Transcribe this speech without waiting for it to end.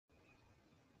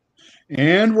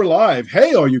And we're live.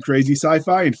 Hey, all you crazy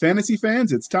sci-fi and fantasy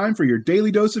fans, it's time for your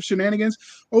daily dose of shenanigans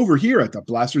over here at the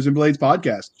Blasters and Blades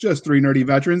podcast. Just three nerdy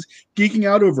veterans geeking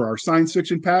out over our science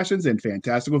fiction passions and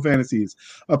fantastical fantasies.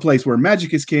 A place where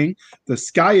magic is king, the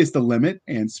sky is the limit,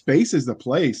 and space is the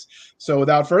place. So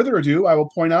without further ado, I will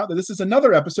point out that this is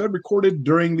another episode recorded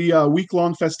during the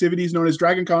week-long festivities known as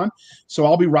DragonCon. So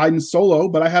I'll be riding solo,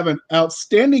 but I have an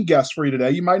outstanding guest for you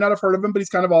today. You might not have heard of him, but he's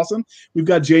kind of awesome. We've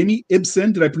got Jamie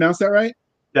Ibson. Did I pronounce that right?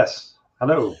 Yes.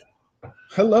 Hello.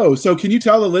 Hello. So can you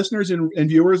tell the listeners and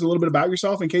viewers a little bit about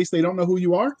yourself in case they don't know who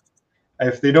you are?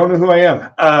 If they don't know who I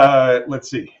am, let's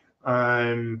see.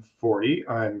 I'm 40.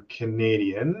 I'm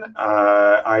Canadian.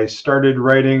 I started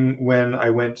writing when I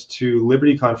went to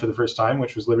LibertyCon for the first time,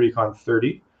 which was LibertyCon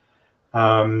 30.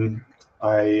 I'm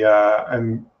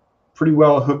pretty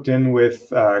well hooked in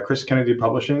with Chris Kennedy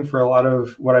Publishing for a lot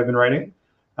of what I've been writing.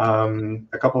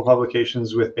 A couple of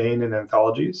publications with Bain and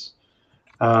anthologies.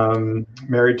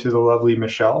 Married to the lovely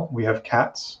Michelle. We have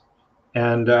cats.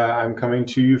 And I'm coming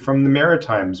to you from the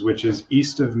Maritimes, which is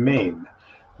east of Maine,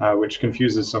 which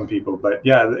confuses some people. But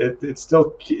yeah,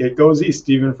 it goes east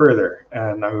even further.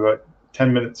 And I'm about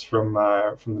 10 minutes from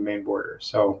the Maine border.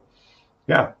 So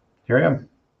yeah, here I am.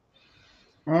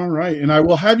 All right. And I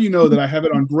will have you know that I have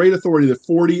it on great authority that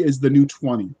 40 is the new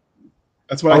 20.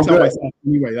 That's what I tell myself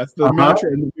anyway. That's the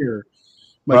mantra in the mirror.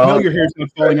 Like, no, your hair's not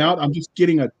falling out. I'm just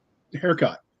getting a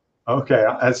haircut. Okay.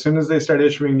 As soon as they start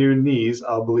issuing new knees,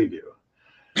 I'll believe you.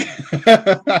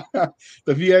 The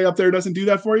VA up there doesn't do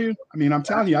that for you? I mean, I'm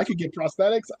telling you, I could get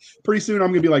prosthetics. Pretty soon I'm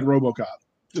going to be like RoboCop.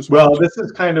 This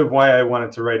is kind of why I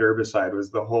wanted to write Herbicide,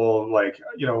 was the whole, like,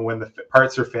 you know, when the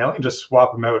parts are failing, just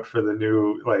swap them out for the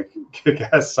new, like,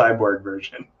 kick-ass cyborg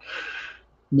version.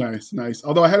 Nice, nice.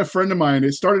 Although I had a friend of mine,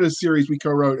 it started a series we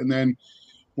co-wrote, and then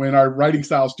when our writing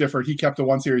styles differed, he kept the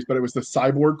one series, but it was the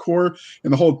cyborg core,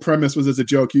 and the whole premise was as a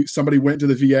joke. Somebody went to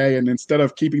the VA, and instead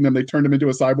of keeping them, they turned them into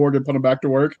a cyborg and put them back to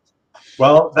work.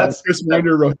 Well, that's Chris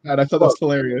Winder wrote that. I thought that's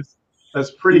hilarious.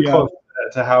 That's pretty close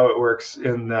to how it works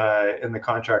in the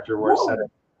contractor war setting.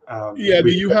 Do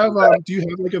you have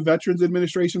like a veterans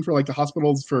administration for like the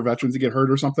hospitals for veterans to get hurt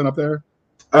or something up there?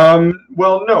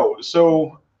 Well, no.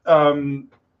 So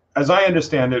as I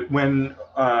understand it, when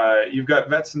you've got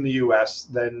vets in the U.S.,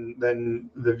 then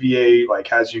the VA like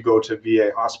has you go to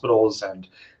VA hospitals and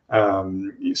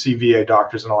you see VA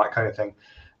doctors and all that kind of thing.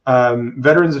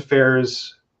 Veterans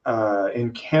Affairs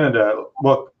in Canada,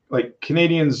 well, like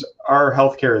Canadians, our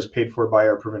healthcare is paid for by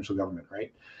our provincial government,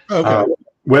 right? Okay.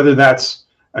 Whether that's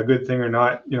a good thing or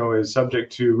not, you know, is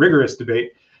subject to rigorous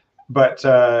debate. But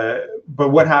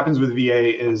what happens with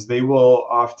VA is they will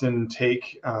often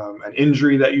take an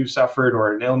injury that you've suffered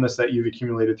or an illness that you've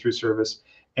accumulated through service,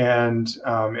 and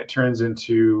it turns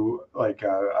into like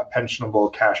a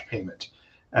pensionable cash payment,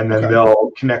 and then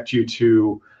they'll connect you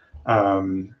to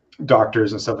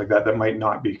doctors and stuff like that might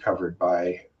not be covered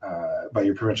by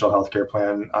your provincial healthcare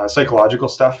plan. Psychological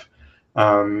stuff,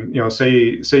 you know,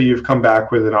 say you've come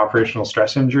back with an operational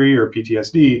stress injury or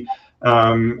PTSD.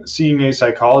 Seeing a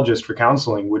psychologist for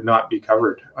counseling would not be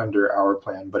covered under our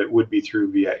plan, but it would be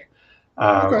through VA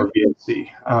or VAC.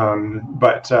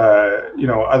 You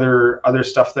know, other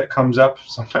stuff that comes up,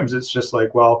 sometimes it's just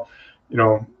like, well, you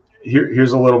know,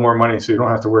 here's a little more money so you don't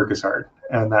have to work as hard,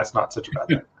 and that's not such a bad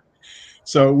thing.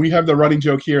 So we have the running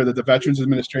joke here that the Veterans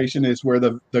Administration is where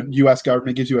the U.S.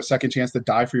 government gives you a second chance to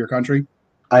die for your country.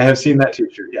 I have seen that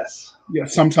T-shirt, yes. Yeah,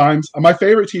 sometimes. My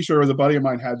favorite T-shirt was a buddy of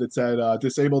mine had that said,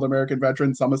 disabled American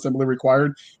veteran, some assembly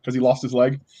required, because he lost his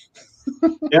leg.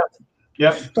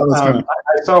 Yeah.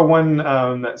 I saw one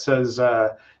that says,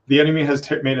 the enemy has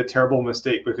made a terrible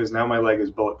mistake because now my leg is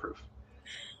bulletproof.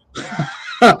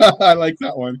 I like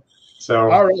that one. So,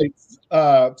 all right.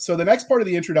 So the next part of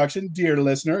the introduction, dear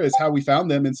listener, is how we found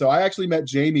them. And so I actually met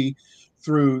Jamie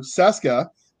through Seska.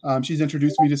 She's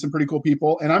introduced me to some pretty cool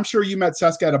people, and I'm sure you met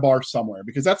Seska at a bar somewhere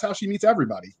because that's how she meets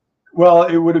everybody. Well,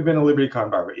 it would have been a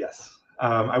LibertyCon bar, but yes.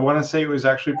 I want to say it was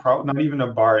actually probably not even a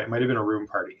bar. It might have been a room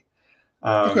party.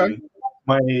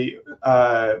 My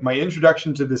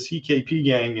introduction to the CKP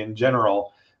gang in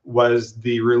general was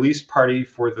the release party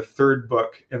for the third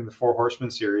book in the Four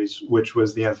Horsemen series, which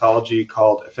was the anthology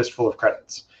called A Fistful of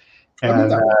Credits.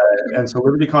 And so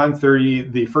LibertyCon 30,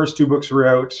 the first two books were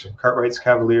out, Cartwright's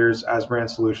Cavaliers, Asbrand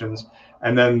Solutions,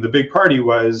 and then the big party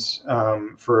was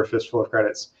for A Fistful of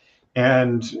Credits.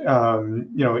 And, you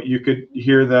know, you could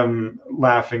hear them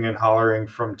laughing and hollering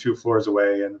from 2 floors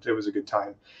away, and it was a good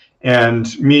time.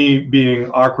 And me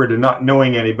being awkward and not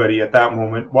knowing anybody at that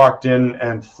moment, walked in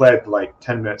and fled like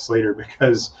 10 minutes later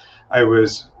because I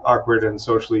was awkward and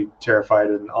socially terrified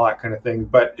and all that kind of thing.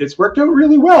 But it's worked out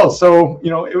really well. So,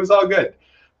 it was all good.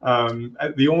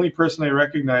 The only person I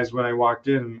recognized when I walked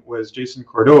in was Jason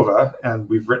Cordova, and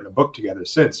we've written a book together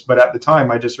since. But at the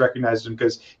time, I just recognized him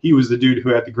because he was the dude who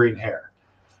had the green hair.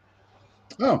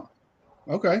 Oh,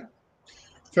 okay.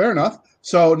 Fair enough.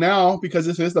 So now, because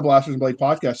this is the Blasters and Blade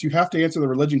podcast, you have to answer the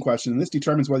religion question, and this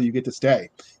determines whether you get to stay.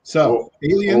 So,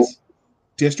 Aliens,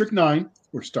 District 9,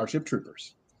 or Starship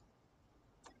Troopers?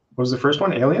 What was the first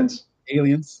one? Aliens?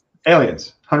 Aliens.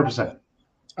 Aliens, 100%.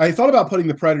 I thought about putting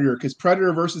the Predator because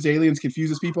Predator versus Aliens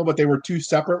confuses people, but they were two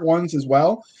separate ones as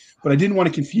well. But I didn't want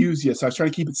to confuse you, so I was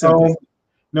trying to keep it simple.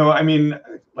 No, I mean,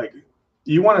 like,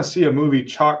 you want to see a movie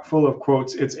chock full of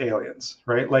quotes, it's Aliens,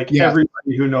 right? Like,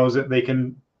 everybody who knows it, they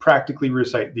can practically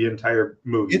recite the entire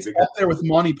movie. It's up there with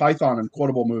Monty Python and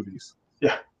quotable movies.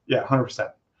 Yeah,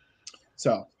 100%.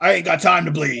 So, I ain't got time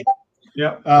to bleed.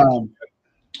 Yeah.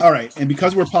 All right, and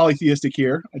because we're polytheistic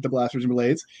here at the Blasters and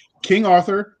Blades, King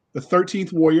Arthur, The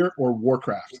 13th Warrior, or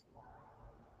Warcraft?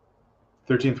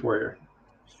 13th Warrior.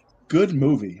 Good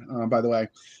movie, by the way.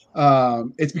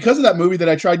 It's because of that movie that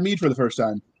I tried mead for the first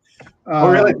time. Oh,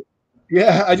 really?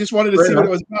 Yeah, I just wanted to see what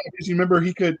it was about. Because you remember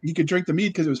he could drink the mead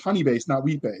because it was honey based, not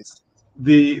wheat based.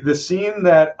 The scene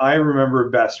that I remember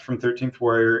best from 13th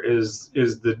Warrior is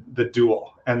the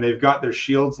duel, and they've got their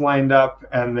shields lined up,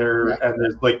 and there's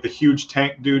like the huge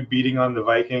tank dude beating on the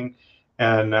Viking,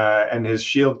 and his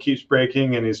shield keeps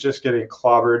breaking, and he's just getting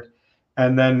clobbered,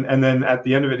 and then at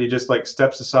the end of it, he just like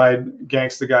steps aside,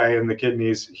 ganks the guy in the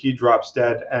kidneys, he drops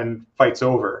dead, and fights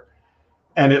over.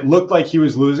 And it looked like he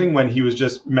was losing when he was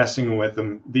just messing with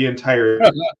him the entire.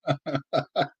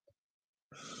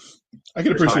 I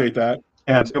can appreciate that.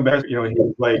 And he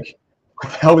was like,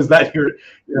 "What the hell was that here?"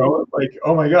 Like,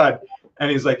 "Oh my god!" And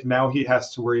he's like, "Now he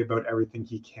has to worry about everything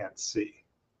he can't see,"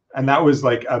 and that was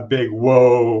like a big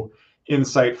whoa,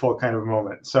 insightful kind of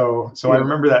moment. So I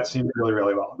remember that scene really,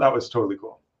 really well. That was totally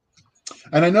cool.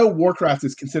 And I know Warcraft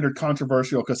is considered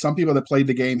controversial because some people that played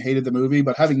the game hated the movie,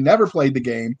 but having never played the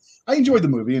game, I enjoyed the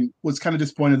movie and was kind of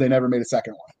disappointed they never made a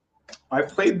second one. I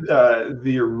played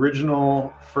the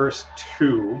original first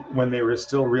two when they were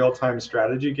still real-time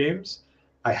strategy games.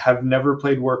 I have never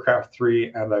played Warcraft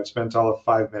 3, and I've spent all of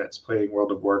 5 minutes playing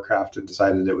World of Warcraft and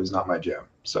decided it was not my jam.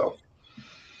 So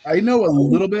I know a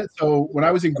little bit. So when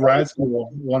I was in grad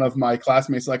school, one of my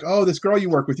classmates like, "Oh, this girl you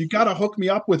work with, you got to hook me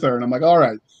up with her." And I'm like, "All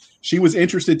right." She was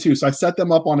interested too. So I set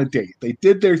them up on a date. They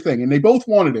did their thing, and they both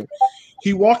wanted it.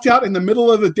 He walked out in the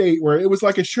middle of the date where it was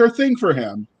like a sure thing for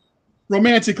him,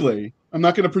 romantically. I'm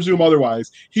not going to presume otherwise.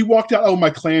 He walked out. "Oh,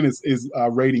 my clan is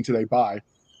raiding today. Bye."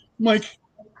 I'm like,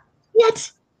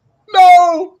 "What?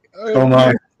 No." Oh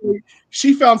my.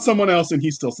 She found someone else, and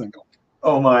he's still single.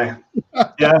 Oh my.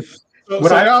 Yeah. So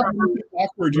now it's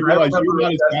awkward. You realize you're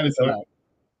not as bad as that.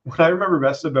 What I remember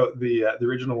best about the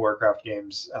original Warcraft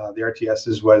games, the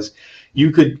RTSs, was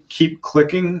you could keep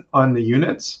clicking on the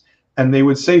units, and they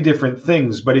would say different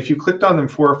things. But if you clicked on them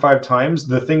 4 or 5 times,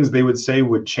 the things they would say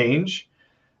would change.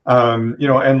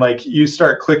 And like you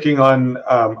start clicking on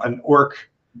an orc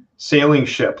sailing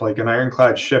ship, like an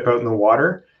ironclad ship out in the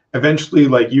water. Eventually,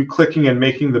 like you clicking and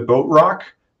making the boat rock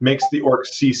makes the orc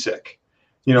seasick.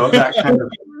 That kind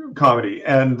of comedy.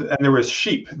 And there was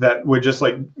sheep that would just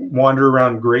like wander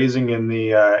around grazing in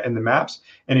the maps.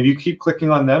 And if you keep clicking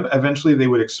on them, eventually they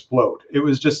would explode. It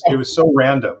was so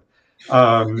random.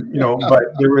 But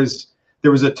there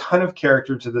was a ton of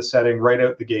character to the setting right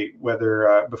out the gate,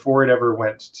 whether before it ever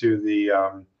went to the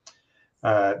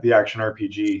action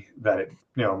RPG that it,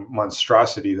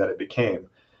 monstrosity that it became.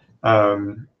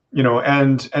 And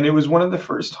it was one of the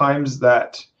first times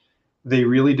that they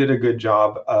really did a good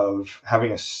job of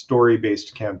having a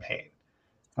story-based campaign.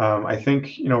 I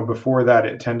think, before that,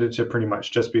 it tended to pretty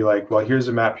much just be like, well, here's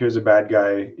a map, here's a bad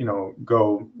guy,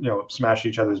 go, smash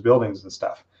each other's buildings and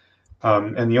stuff.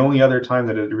 And the only other time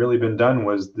that it had really been done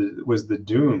was the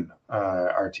Dune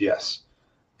RTS,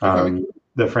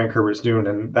 the Frank Herbert's Dune,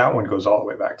 and that one goes all the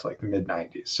way back to like the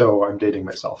mid-90s. So I'm dating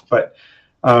myself, but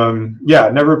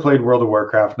never played World of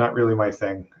Warcraft, not really my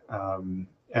thing.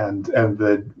 And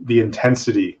the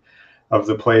intensity of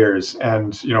the players,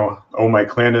 and oh, my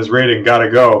clan is raiding, gotta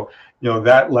go.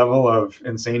 That level of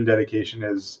insane dedication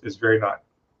is very not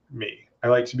me. I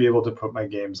like to be able to put my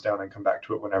games down and come back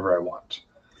to it whenever I want.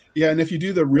 Yeah, and if you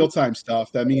do the real-time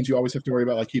stuff, that means you always have to worry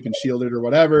about like keeping shielded or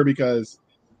whatever. Because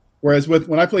whereas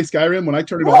when I play Skyrim, when I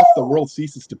turn it off, the world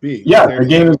ceases to be. Yeah,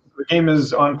 the game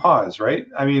is on pause, right?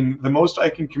 I mean, the most I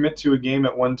can commit to a game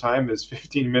at one time is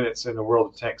 15 minutes in a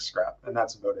World of Tanks scrap, and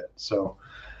that's about it. So,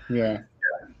 yeah.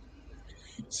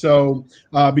 So,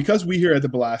 because we here at the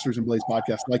Blasters and Blades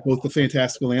podcast like both the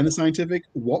fantastical and the scientific,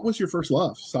 what was your first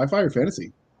love, sci-fi or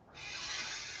fantasy?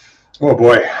 Oh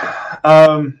boy,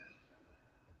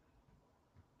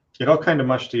 it all kind of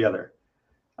mushed together.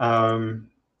 My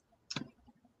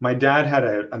dad had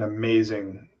an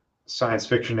amazing science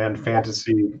fiction and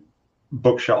fantasy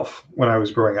bookshelf when I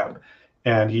was growing up.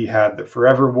 And he had the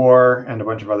Forever War and a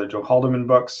bunch of other Joe Haldeman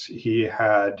books. He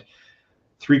had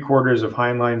 3/4 of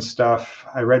Heinlein stuff.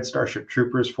 I read Starship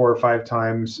Troopers 4 or 5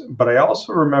 times. But I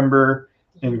also remember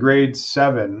in grade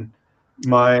 7,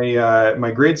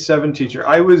 my grade 7 teacher,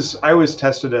 I was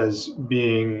tested as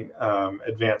being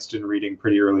advanced in reading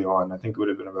pretty early on. I think it would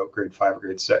have been about grade 5 or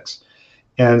grade 6.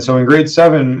 And so in grade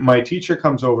 7, my teacher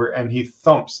comes over and he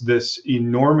thumps this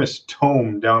enormous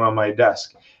tome down on my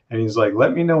desk. And he's like,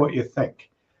 let me know what you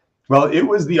think. Well, it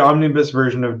was the omnibus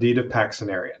version of Deed of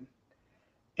Paxenarian.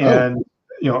 And,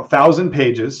 1,000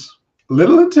 pages, a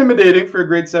little intimidating for a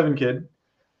grade 7 kid.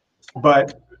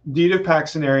 But Deed of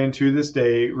Paxenarian to this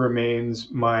day remains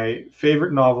my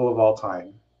favorite novel of all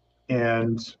time.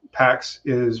 And Pax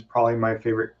is probably my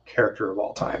favorite character of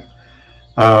all time.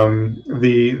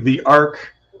 The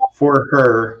arc for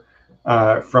her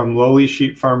from lowly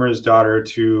sheep farmer's daughter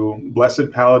to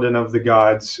blessed paladin of the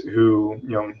gods, who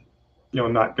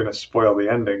not going to spoil the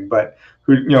ending, but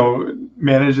who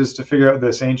manages to figure out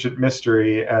this ancient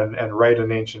mystery and right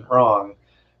an ancient wrong.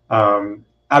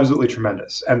 Absolutely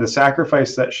tremendous, and the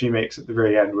sacrifice that she makes at the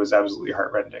very end was absolutely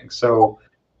heartrending. So,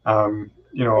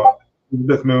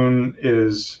 Elizabeth Moon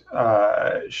is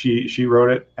she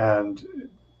wrote it, and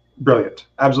brilliant,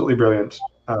 absolutely brilliant.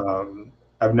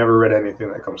 I've never read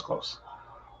anything that comes close.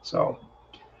 So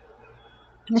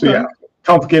yeah,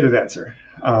 complicated answer.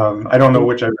 I don't know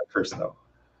which I read first though.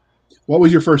 What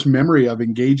was your first memory of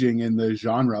engaging in the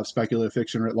genre of speculative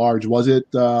fiction at large? Was it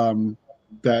do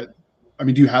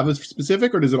you have a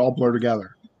specific, or does it all blur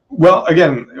together? Well,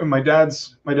 again, my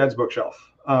dad's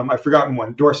bookshelf. I've forgotten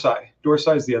one. Dorsai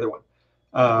is the other one.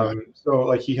 So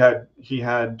like he had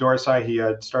Dorsai, he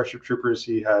had Starship Troopers,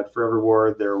 he had Forever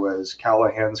War. There was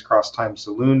Callahan's Cross Time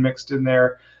Saloon mixed in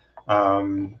there, a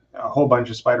whole bunch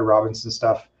of Spider Robinson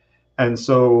stuff. And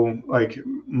so like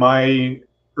my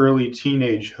early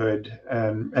teenagehood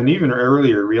and even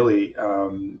earlier, really,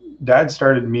 Dad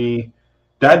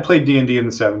played D&D in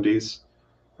the 70s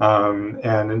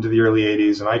and into the early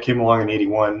 80s, and I came along in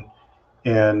 81.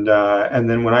 And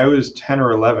then when I was 10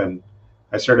 or 11,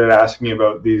 I started asking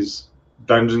about these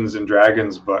Dungeons and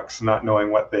Dragons books, not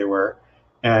knowing what they were.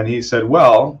 And he said,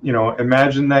 well,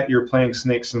 imagine that you're playing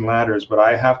Snakes and Ladders, but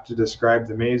I have to describe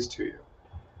the maze to you,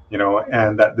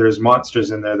 and that there's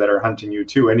monsters in there that are hunting you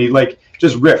too. And he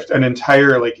just riffed an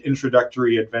entire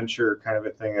introductory adventure kind of a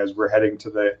thing as we're heading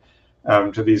to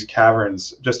these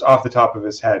caverns just off the top of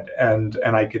his head. And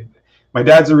my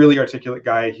dad's a really articulate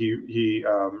guy. He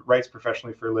writes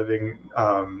professionally for a living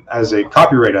as a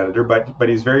copyright editor, but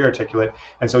he's very articulate.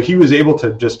 And so he was able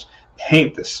to just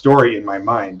paint the story in my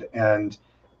mind. And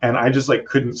I just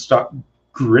couldn't stop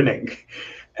grinning.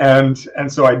 And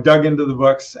so I dug into the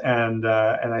books, and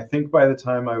I think by the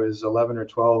time I was 11 or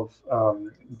 12,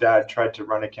 Dad tried to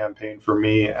run a campaign for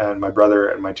me and my brother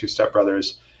and my 2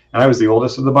 stepbrothers. And I was the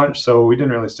oldest of the bunch, so we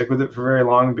didn't really stick with it for very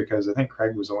long because I think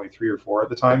Craig was only 3 or 4 at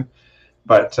the time.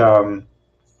 But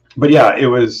yeah, it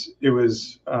was.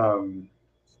 That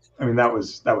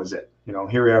was it.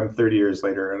 Here I am 30 years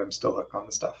later, and I'm still hooked on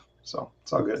the stuff. So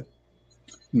it's all good.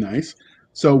 Nice.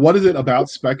 So, what is it about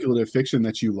speculative fiction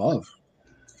that you love?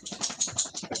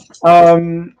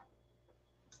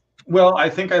 Well, I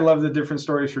think I love the different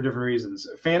stories for different reasons.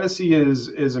 Fantasy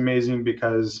is amazing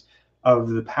because of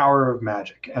the power of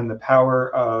magic and the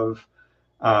power of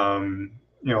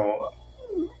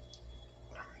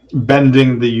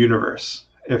bending the universe,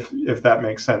 if that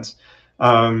makes sense.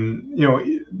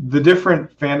 The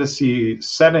different fantasy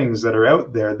settings that are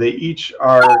out there, they each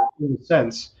are, in a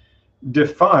sense,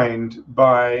 defined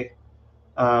by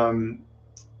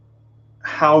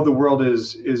how the world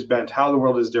is bent, how the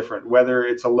world is different, whether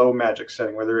it's a low magic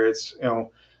setting, whether it's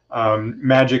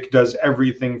magic does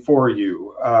everything for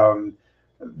you,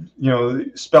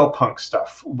 spell punk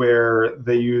stuff where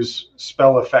they use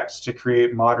spell effects to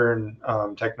create modern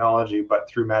technology but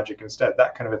through magic instead,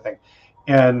 that kind of a thing.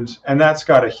 And that's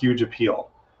got a huge appeal.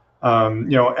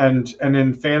 And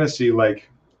in fantasy,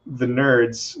 the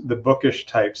nerds, the bookish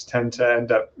types tend to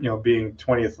end up being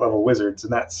 20th level wizards,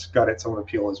 and that's got its own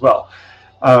appeal as well.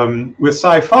 With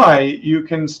sci-fi, you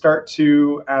can start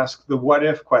to ask the what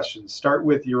if questions. Start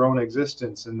with your own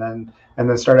existence, and then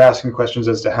start asking questions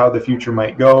as to how the future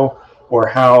might go, or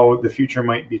how the future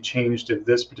might be changed if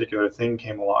this particular thing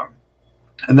came along.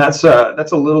 And that's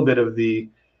a little bit of the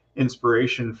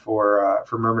inspiration for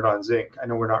Myrmidons Inc. I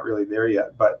know we're not really there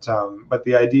yet, but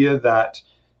the idea that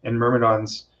in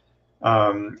Myrmidons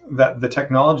that the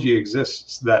technology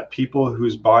exists that people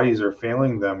whose bodies are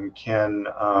failing them can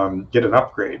get an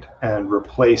upgrade and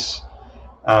replace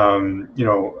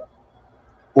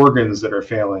organs that are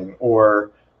failing,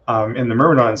 or in the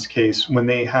Myrmidons case, when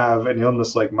they have an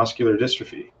illness like muscular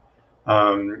dystrophy,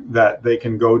 that they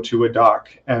can go to a doc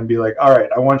and be like, all right,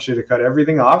 I want you to cut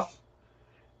everything off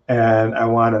and I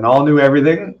want an all new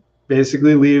everything,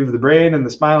 basically leave the brain and the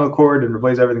spinal cord and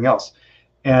replace everything else.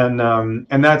 And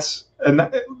that's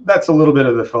a little bit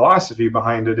of the philosophy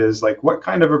behind it, is like, what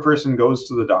kind of a person goes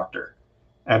to the doctor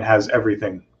and has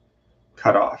everything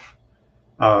cut off?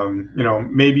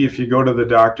 Maybe if you go to the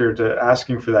doctor to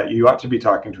asking for that, you ought to be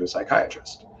talking to a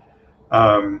psychiatrist.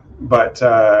 But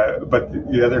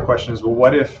the other question is, well,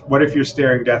 what if you're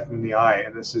staring death in the eye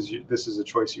and this is a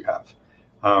choice you have,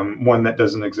 one that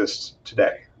doesn't exist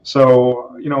today.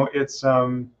 So it's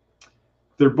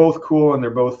they're both cool, and they're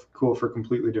both cool for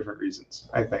completely different reasons,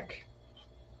 I think.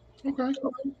 Okay.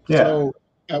 Yeah. So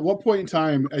at what point in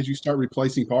time, as you start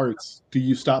replacing parts, do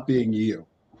you stop being you?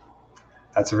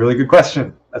 That's a really good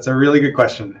question.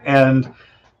 And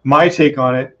my take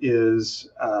on it is,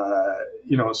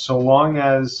 so long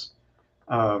as,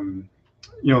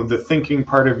 the thinking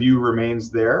part of you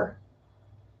remains there,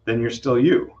 then you're still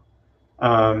you.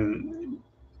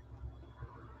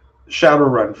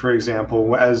 Shadowrun, for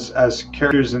example, as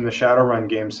characters in the Shadowrun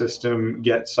game system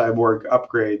get cyborg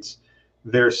upgrades,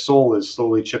 their soul is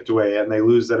slowly chipped away, and they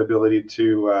lose that ability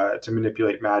to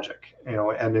manipulate magic.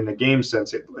 And in the game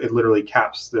sense, it literally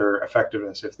caps their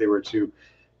effectiveness if they were to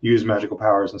use magical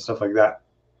powers and stuff like that.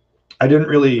 I didn't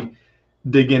really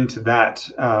dig into that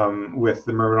with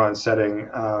the Myrmidon setting.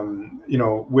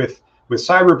 With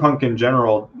cyberpunk in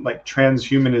general, like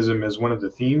transhumanism is one of the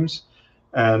themes.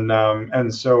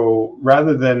 And so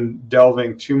rather than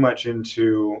delving too much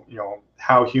into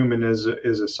how human is a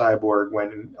cyborg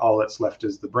when all that's left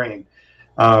is the brain,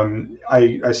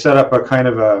 I set up a kind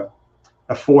of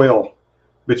a foil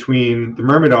between the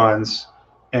Myrmidons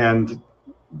and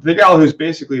the gal who's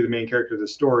basically the main character of the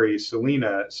story,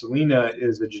 Selena. Selena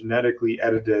is a genetically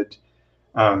edited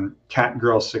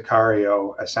Catgirl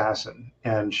Sicario assassin,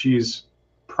 and she's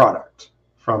product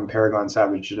from Paragon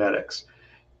Savage Genetics.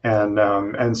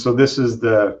 And so this is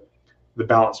the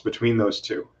balance between those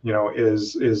two,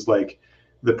 is like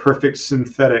the perfect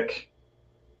synthetic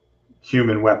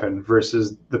human weapon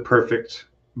versus the perfect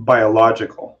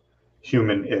biological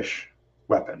human-ish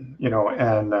weapon,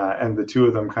 and the two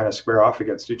of them kind of square off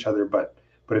against each other, but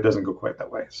it doesn't go quite that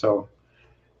way. So,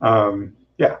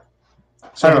 yeah.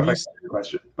 So I don't know if I answered your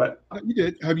question, but you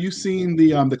did. Have you seen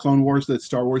the Clone Wars that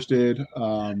Star Wars did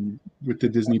with the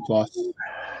Disney Plus?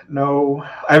 No,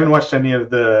 I haven't watched any of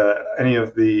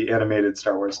the animated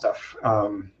Star Wars stuff.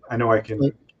 I know I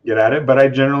can get at it, but I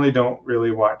generally don't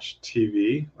really watch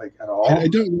TV like at all. I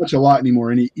don't watch a lot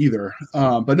anymore either.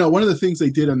 But no, one of the things they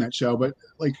did on that show, but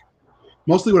like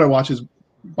mostly what I watch is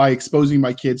by exposing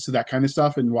my kids to that kind of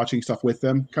stuff and watching stuff with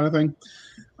them, kind of thing.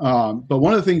 But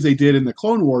one of the things they did in the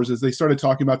Clone Wars is they started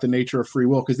talking about the nature of free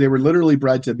will, because they were literally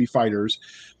bred to be fighters.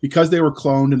 Because they were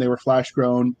cloned and they were flash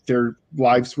grown, their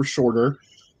lives were shorter.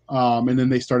 And then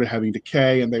they started having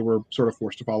decay, and they were sort of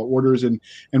forced to follow orders. And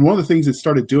one of the things it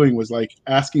started doing was like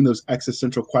asking those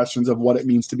existential questions of what it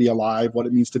means to be alive, what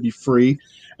it means to be free.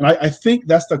 And I think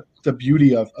that's the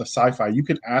beauty of sci-fi. You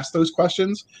can ask those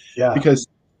questions, because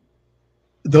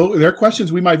though they're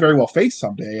questions we might very well face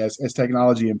someday as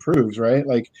technology improves, right?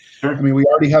 Like, sure. I mean, we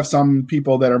already have some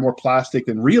people that are more plastic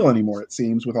than real anymore, it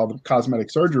seems, with all the cosmetic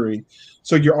surgery.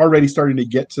 So you're already starting to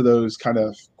get to those kind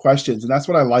of questions. And that's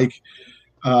what I like,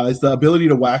 is the ability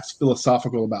to wax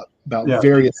philosophical about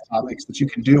various topics that you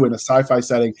can do in a sci-fi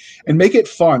setting and make it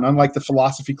fun, unlike the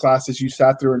philosophy classes you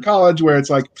sat through in college where it's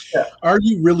like, are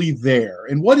you really there?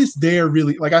 And what is there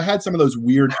really? Like, I had some of those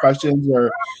weird questions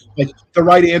where like the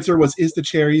right answer was, is the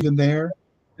chair even there?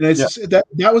 And it's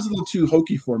that was a little too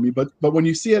hokey for me. But when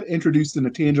you see it introduced in a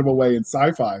tangible way in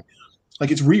sci-fi, like,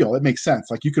 it's real. It makes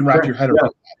sense. Like, you can wrap your head around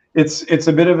that. It's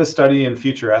a bit of a study in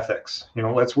future ethics.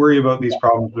 Let's worry about these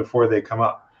problems before they come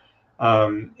up.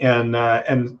 And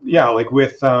like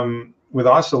with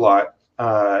Ocelot,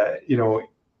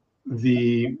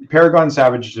 the Paragon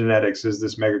Savage Genetics is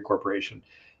this mega corporation,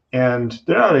 and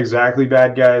they're not exactly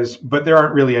bad guys, but there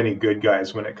aren't really any good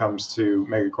guys when it comes to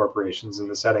mega corporations in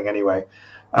the setting anyway.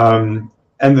 And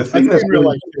the thing that's in real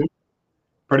life too.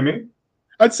 Pardon me?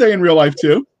 I'd say in real life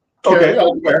too. Okay,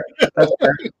 that's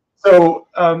fair. So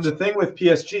the thing with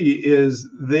PSG is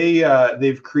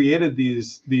they've created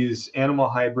these animal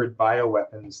hybrid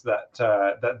bioweapons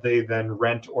that they then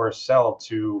rent or sell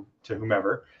to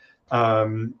whomever,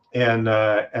 and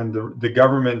the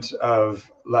government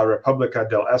of La República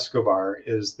del Escobar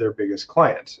is their biggest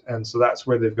client, and so that's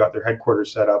where they've got their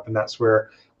headquarters set up, and that's where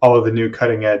all of the new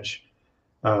cutting edge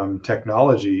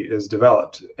technology is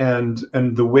developed, and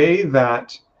the way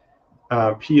that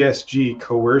PSG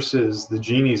coerces the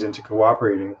genies into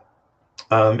cooperating.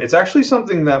 It's actually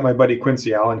something that my buddy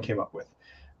Quincy Allen came up with.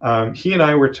 He and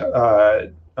I were,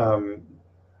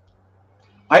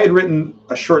 I had written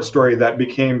a short story that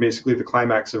became basically the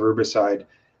climax of Herbicide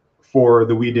for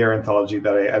the We Dare anthology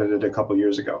that I edited a couple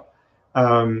years ago.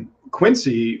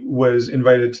 Quincy was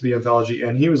invited to the anthology,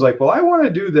 and he was like, well, I want to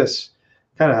do this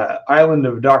kind of Island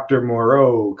of Dr.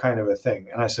 Moreau kind of a thing.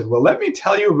 And I said, well, let me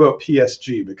tell you about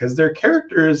PSG, because their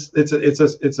characters, it's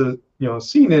a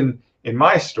scene in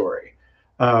my story.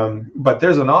 But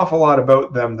there's an awful lot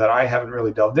about them that I haven't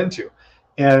really delved into.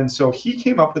 And so he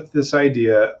came up with this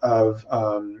idea of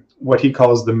what he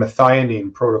calls the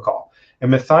methionine protocol.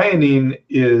 And methionine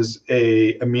is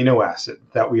a amino acid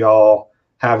that we all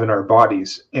have in our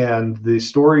bodies. And the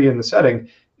story in the setting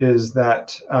is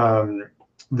that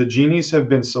the genies have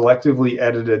been selectively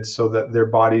edited so that their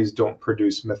bodies don't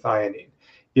produce methionine.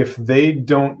 If they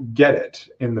don't get it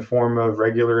in the form of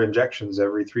regular injections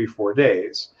every 3-4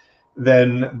 days,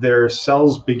 then their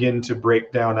cells begin to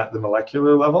break down at the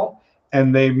molecular level,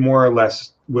 and they more or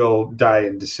less will die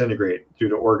and disintegrate due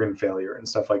to organ failure and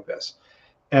stuff like this.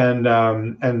 And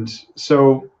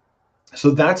so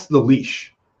that's the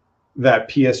leash that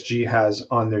PSG has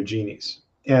on their genies.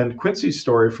 And Quincy's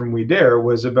story from We Dare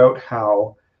was about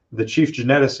how the chief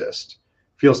geneticist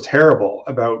feels terrible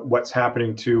about what's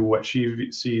happening to what she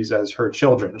sees as her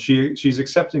children. She's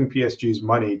accepting PSG's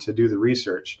money to do the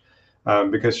research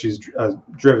because she's a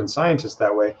driven scientist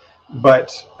that way,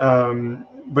 but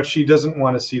she doesn't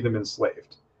want to see them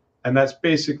enslaved. And that's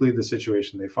basically the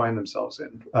situation they find themselves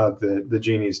in, the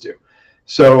genies do.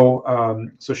 So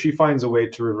she finds a way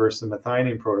to reverse the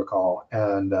methionine protocol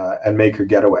and make her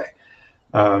get away.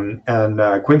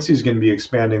 Quincy's going to be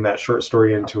expanding that short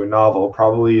story into a novel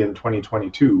probably in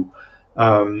 2022.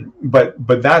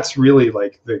 But that's really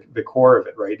like the core of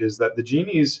it, right? Is that the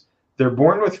genies, they're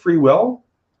born with free will,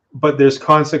 but there's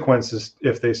consequences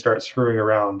if they start screwing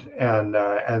around.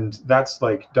 And that's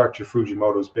like Dr.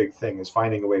 Fujimoto's big thing, is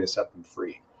finding a way to set them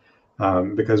free.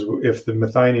 Because if the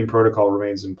methionine protocol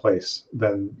remains in place,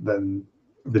 then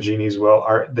the genies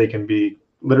they can be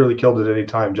literally killed at any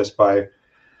time just by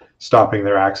stopping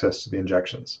their access to the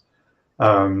injections.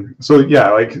 So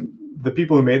yeah, like the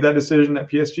people who made that decision at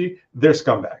PSG, they're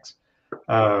scumbags.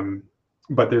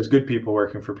 But there's good people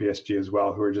working for PSG as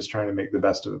well who are just trying to make the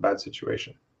best of a bad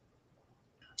situation.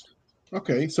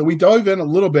 Okay, so we dove in a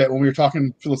little bit when we were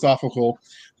talking philosophical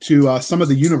to some of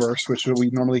the universe, which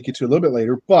we normally get to a little bit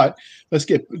later. But let's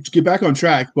get back on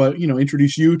track. But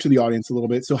introduce you to the audience a little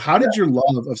bit. So, how did your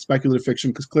love of speculative fiction,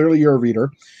 because clearly you're a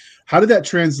reader, how did that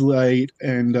translate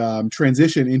and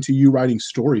transition into you writing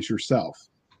stories yourself?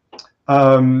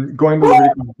 Going to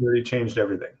LibertyCon really changed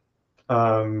everything.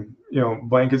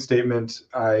 Blanket statement,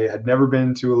 I had never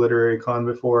been to a literary con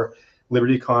before.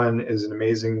 LibertyCon is an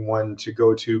amazing one to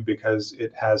go to because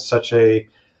it has such a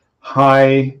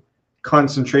high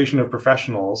concentration of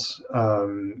professionals,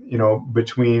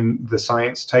 between the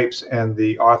science types and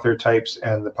the author types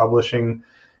and the publishing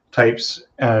types,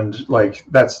 and like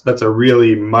that's a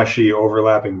really mushy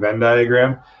overlapping Venn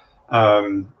diagram.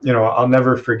 I'll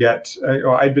never forget.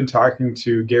 I'd been talking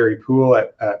to Gary Poole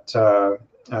at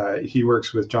he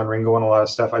works with John Ringo and a lot of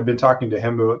stuff. I'd been talking to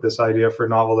him about this idea for a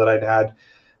novel that I'd had.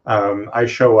 I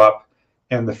show up,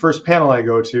 and the first panel I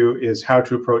go to is how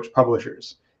to approach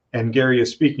publishers, and Gary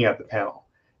is speaking at the panel,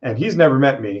 and he's never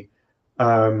met me.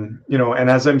 And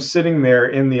as I'm sitting there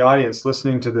in the audience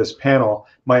listening to this panel,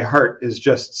 my heart is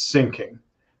just sinking,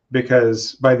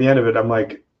 because by the end of it, I'm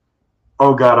like,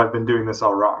 oh God, I've been doing this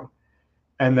all wrong.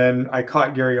 And then I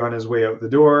caught Gary on his way out the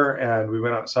door, and we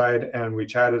went outside and we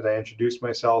chatted. I introduced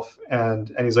myself,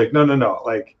 and he's like, no,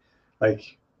 like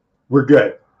we're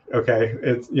good. Okay.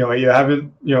 It's, you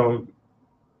haven't,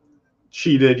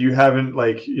 cheated. You haven't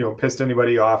pissed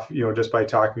anybody off, just by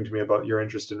talking to me about your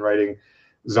interest in writing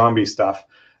zombie stuff.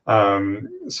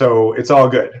 So it's all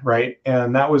good. Right.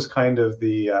 And that was kind of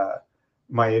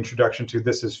my introduction to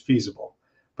this is feasible.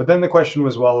 But then the question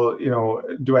was, well,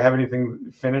 do I have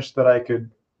anything finished that I could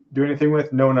do anything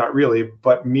with? No, not really.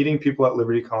 But meeting people at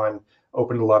LibertyCon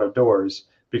opened a lot of doors,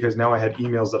 because now I had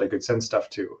emails that I could send stuff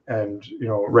to and,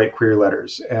 write queer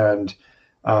letters. And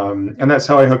And that's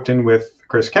how I hooked in with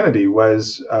Chris Kennedy.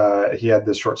 Was he had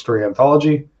this short story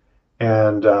anthology,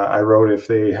 and I wrote if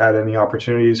they had any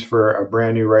opportunities for a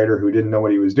brand new writer who didn't know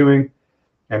what he was doing.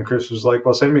 And Chris was like,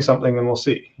 well, send me something and we'll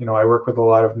see. I work with a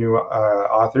lot of new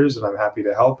authors, and I'm happy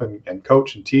to help and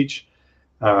coach and teach.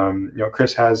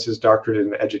 Chris has his doctorate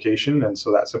in education, and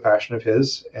so that's a passion of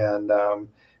his. And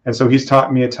so he's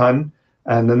taught me a ton.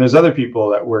 And then there's other people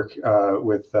that work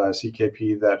with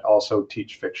CKP that also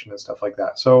teach fiction and stuff like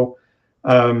that. So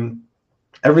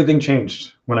everything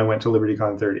changed when I went to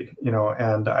LibertyCon 30,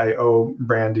 and I owe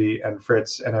Brandy and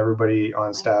Fritz and everybody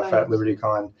on staff at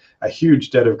LibertyCon a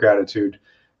huge debt of gratitude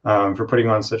for putting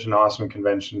on such an awesome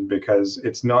convention, because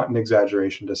it's not an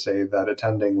exaggeration to say that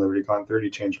attending LibertyCon 30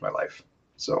 changed my life.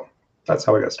 So that's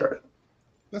how I got started.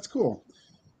 That's cool.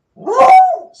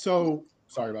 So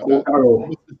sorry about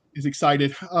that. Is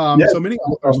excited. So many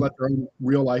authors let their own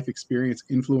real life experience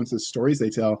influence the stories they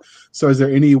tell. So is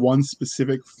there any one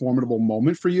specific formidable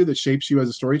moment for you that shapes you as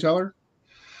a storyteller?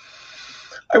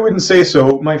 I wouldn't say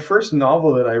so. My first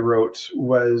novel that I wrote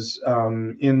was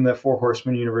in the Four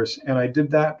Horsemen universe, and I did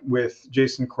that with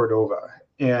Jason Cordova.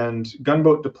 And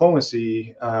Gunboat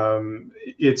Diplomacy,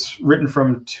 it's written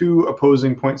from two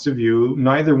opposing points of view.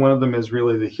 Neither one of them is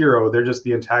really the hero. They're just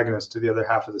the antagonist to the other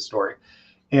half of the story.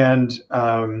 And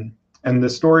the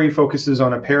story focuses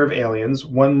on a pair of aliens.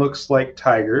 One looks like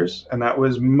tigers, and that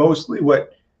was mostly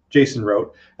what Jason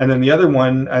wrote. And then the other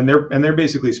one, and they're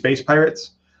basically space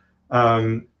pirates.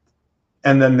 And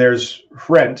then there's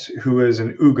Hrent, who is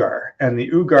an Ugar, and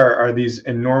the Ugar are these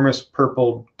enormous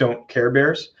purple don't care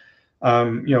bears,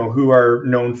 who are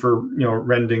known for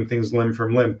rending things limb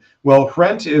from limb. Well,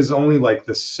 Hrent is only like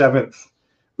the seventh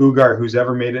Ugar who's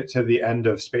ever made it to the end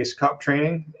of Space Cop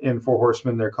training. In Four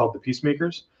Horsemen, they're called the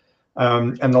Peacemakers.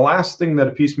 And the last thing that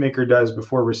a peacemaker does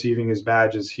before receiving his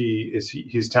badge is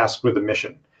he's tasked with a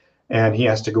mission. And he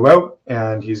has to go out,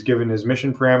 and he's given his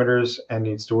mission parameters and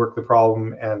needs to work the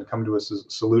problem and come to a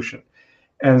solution.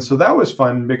 And so that was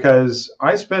fun, because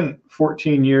I spent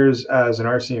 14 years as an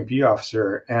RCMP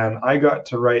officer, and I got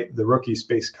to write the rookie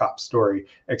space cop story,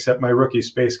 except my rookie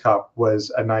space cop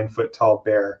was a 9-foot tall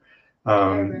bear.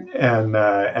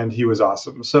 And he was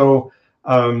awesome. So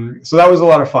that was a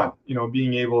lot of fun,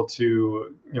 being able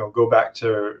to, go back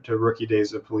to rookie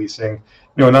days of policing.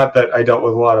 Not that I dealt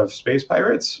with a lot of space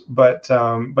pirates, but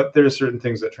there's certain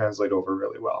things that translate over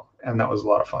really well, and that was a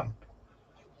lot of fun.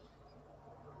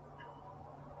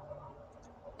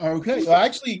 Okay, well,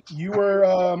 actually, you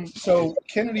were so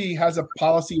Kennedy has a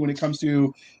policy when it comes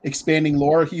to expanding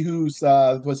lore. He who's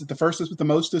was it the furthest with the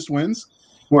mostest wins,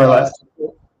 more or less.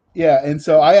 Yeah, and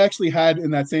so I actually had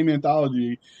in that same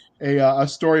anthology a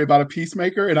story about a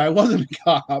peacemaker, and I wasn't a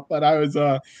cop, but I was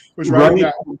writing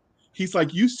that. He's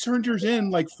like, you turned yours in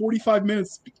like 45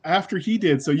 minutes after he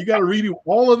did, so you got to redo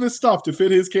all of this stuff to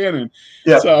fit his canon.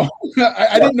 Yeah. So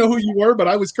I didn't know who you were, but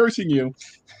I was cursing you.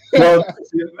 Well,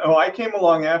 I came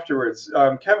along afterwards.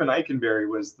 Kevin Eikenberry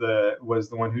was the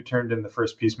one who turned in the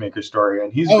first Peacemaker story,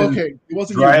 and he's okay. It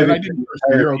wasn't you, I didn't.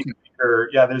 Okay.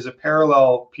 Yeah, there's a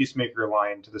parallel Peacemaker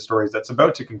line to the stories that's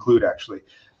about to conclude, actually.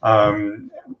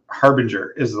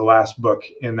 Harbinger is the last book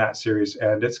in that series,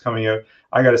 and it's coming out.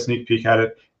 I got a sneak peek at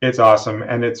it. It's awesome,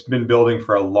 and it's been building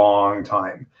for a long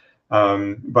time.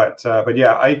 But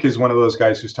yeah, Ike is one of those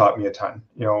guys who's taught me a ton.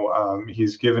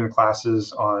 He's given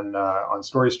classes on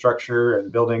story structure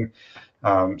and building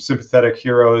sympathetic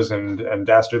heroes and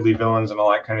dastardly villains and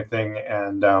all that kind of thing.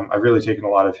 And I've really taken a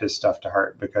lot of his stuff to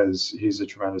heart, because he's a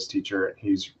tremendous teacher, and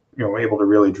he's able to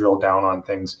really drill down on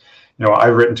things.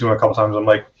 I've written to him a couple times. I'm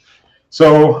like,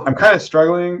 so I'm kind of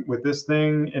struggling with this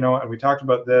thing, and we talked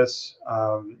about this,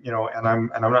 and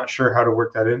I'm not sure how to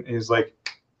work that in. And he's like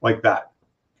that.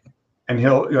 And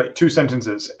he'll like 2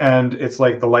 sentences, and it's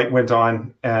like the light went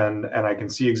on, and I can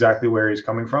see exactly where he's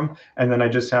coming from. And then I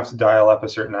just have to dial up a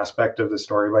certain aspect of the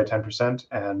story by 10%,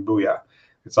 and booyah,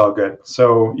 it's all good.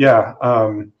 So yeah,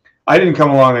 I didn't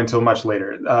come along until much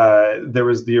later. There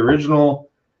was the original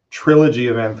trilogy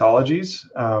of anthologies,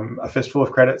 A Fistful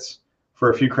of Credits,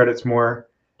 For a Few Credits More,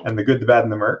 and The Good, the Bad,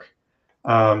 and the Merc.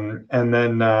 And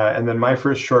then my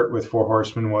first short with Four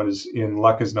Horsemen was in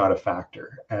Luck Is Not a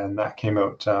Factor, and that came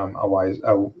out a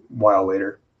while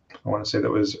later. I want to say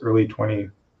that was early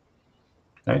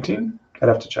 2019. I'd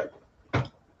have to check.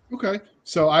 Okay,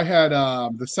 so I had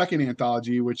the second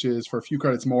anthology, which is For a Few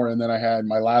Credits More, and then I had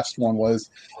my last one was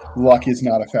Luck Is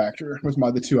Not a Factor. Was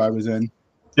the 2 I was in.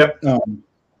 Yep.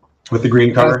 With the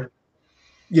green cover.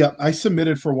 Yeah, I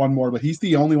submitted for one more, but he's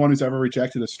the only one who's ever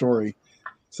rejected a story.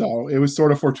 So it was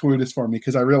sort of fortuitous for me,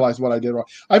 because I realized what I did wrong.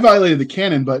 I violated the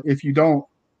canon, but if you don't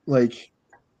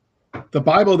the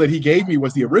Bible that he gave me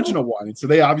was the original one, and so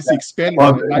they obviously expanded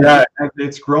Well, on it. yeah,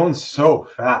 it's grown so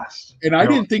fast. And I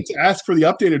didn't think to ask for the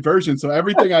updated version, so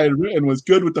everything I had written was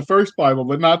good with the first Bible,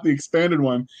 but not the expanded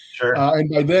one. Sure. And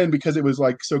by then, because it was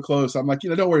like so close, I'm like,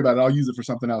 don't worry about it. I'll use it for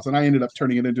something else. And I ended up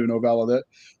turning it into a novella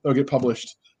that'll get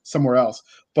published somewhere else.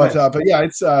 But Nice. but yeah,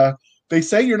 it's they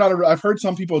say you're not I've heard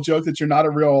some people joke that you're not a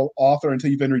real author until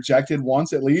you've been rejected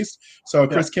once at least. So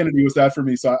Chris Kennedy was that for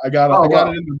me. So I got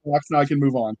it in the box. Now I can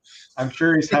move on. I'm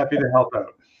sure he's happy to help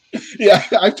out. Yeah,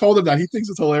 I've told him that. He thinks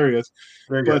it's hilarious.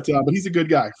 Very good. But he's a good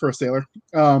guy for a sailor.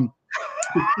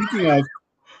 Speaking of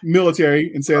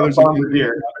military and sailors,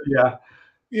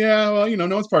 yeah, well,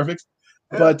 no one's perfect.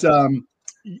 But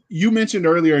you mentioned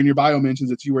earlier in your bio mentions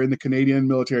that you were in the Canadian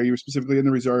military. You were specifically in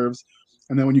the reserves,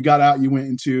 and then when you got out, you went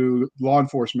into law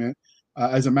enforcement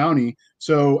as a Mountie.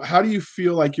 So, how do you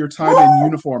feel like your time in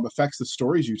uniform affects the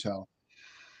stories you tell?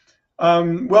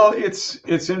 Well,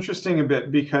 it's interesting a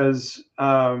bit because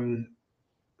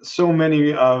so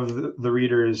many of the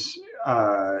readers,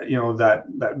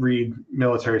 that read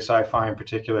military sci-fi in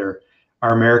particular,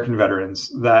 are American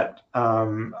veterans. That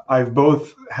I've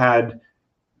both had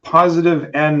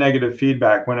positive and negative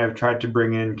feedback when I've tried to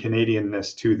bring in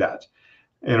Canadianness to that.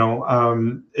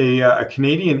 A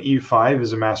Canadian E5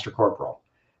 is a master corporal.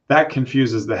 That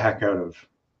confuses the heck out of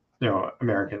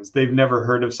Americans. They've never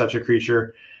heard of such a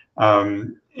creature.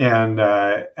 And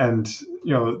the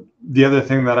other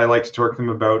thing that I like to talk to them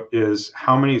about is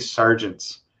how many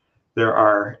sergeants there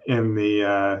are in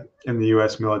the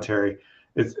U.S. military.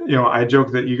 It's I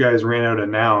joke that you guys ran out of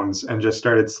nouns and just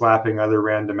started slapping other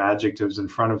random adjectives in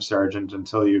front of sergeant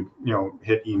until you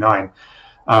hit E9.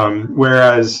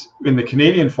 Whereas in the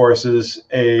Canadian forces,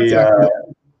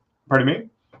 pardon me?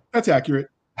 That's accurate.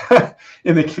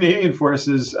 In the Canadian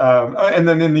forces, and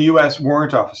then in the U.S.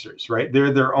 warrant officers, right?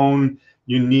 They're their own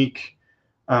unique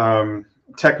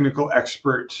technical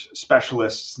expert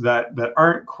specialists that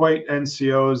aren't quite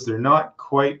NCOs. They're not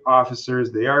quite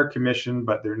officers. They are commissioned,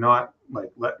 but they're not like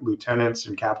lieutenants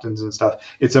and captains and stuff.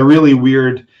 It's a really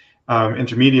weird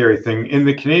intermediary thing. In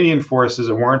the Canadian forces,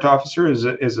 a warrant officer is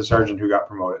a sergeant who got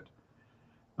promoted.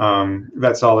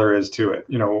 That's all there is to it.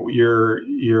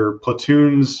 Your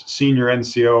platoon's senior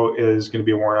NCO is going to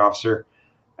be a warrant officer,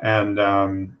 and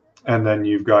then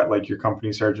you've got like your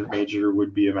company sergeant major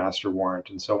would be a master warrant,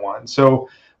 and so on. So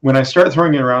when I start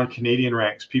throwing it around Canadian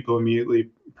ranks, people immediately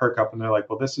perk up and they're like,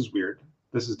 "Well, this is weird.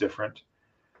 This is different."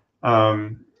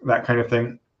 That kind of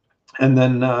thing. And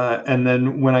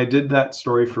then when I did that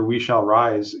story for We Shall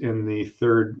Rise in the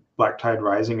third Black Tide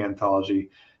Rising anthology,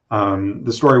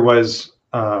 the story was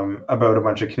about a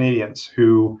bunch of Canadians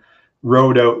who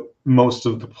rode out most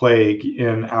of the plague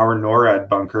in our NORAD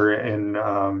bunker in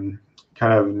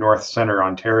kind of north center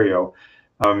Ontario.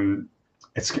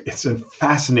 It's a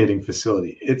fascinating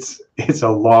facility. It's a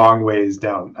long ways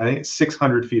down. I think it's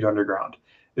 600 feet underground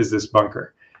is this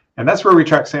bunker, and that's where we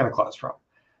tracked Santa Claus from.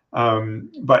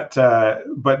 But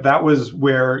that was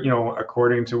where,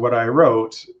 according to what I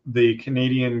wrote, the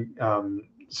Canadian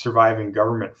surviving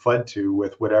government fled to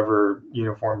with whatever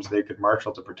uniforms they could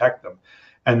marshal to protect them.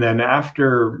 And then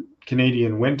after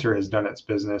Canadian winter has done its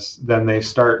business, then they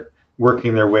start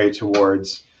working their way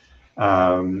towards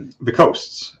the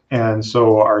coasts. And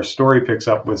so our story picks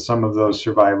up with some of those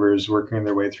survivors working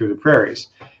their way through the prairies.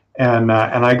 And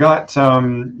I got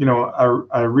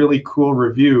a really cool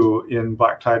review in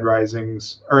Black Tide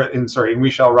Risings, in We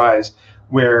Shall Rise,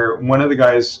 where one of the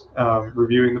guys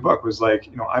reviewing the book was like,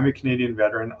 I'm a Canadian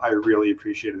veteran. I really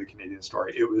appreciated the Canadian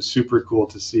story. It was super cool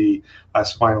to see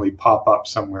us finally pop up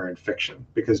somewhere in fiction,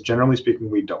 because generally speaking,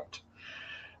 we don't.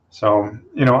 So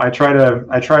I try to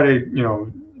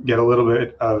get a little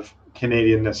bit of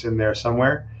Canadianness in there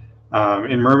somewhere.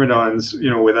 In Myrmidons,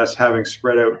 with us having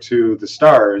spread out to the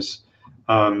stars,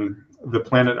 the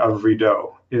planet of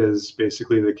Rideau is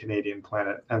basically the Canadian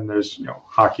planet, and there's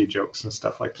hockey jokes and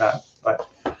stuff like that. But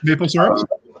maple syrup.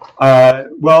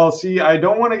 Well, see, I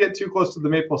don't want to get too close to the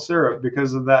maple syrup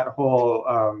because of that whole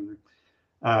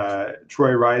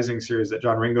Troy Rising series that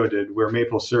John Ringo did, where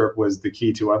maple syrup was the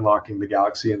key to unlocking the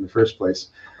galaxy in the first place.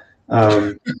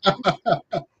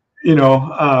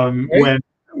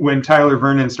 When Tyler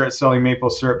Vernon starts selling maple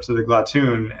syrup to the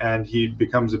Glatoon and he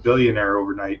becomes a billionaire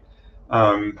overnight,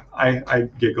 I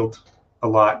giggled a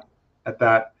lot at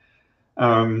that.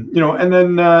 And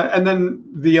then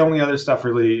the only other stuff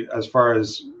really, as far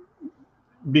as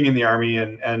being in the Army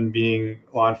and being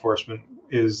law enforcement,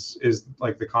 is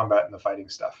like the combat and the fighting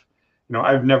stuff.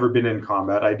 I've never been in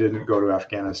combat. I didn't go to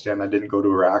Afghanistan. I didn't go to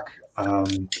Iraq.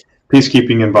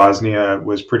 Peacekeeping in Bosnia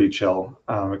was pretty chill,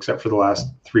 except for the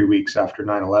last 3 weeks after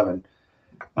 9/11.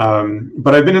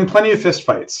 But I've been in plenty of fist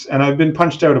fights, and I've been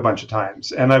punched out a bunch of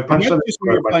times, and I've punched. Just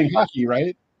when you're playing hockey,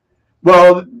 right?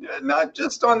 Well, not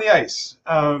just on the ice.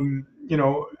 I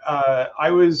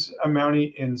was a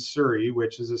Mountie in Surrey,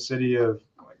 which is a city of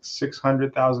like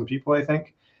 600,000 people, I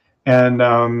think, and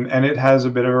it has a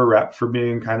bit of a rep for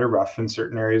being kind of rough in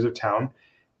certain areas of town,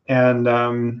 and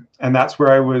that's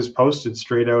where I was posted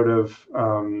straight out of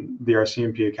the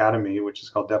RCMP Academy, which is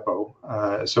called Depot.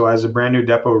 So as a brand new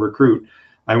Depot recruit,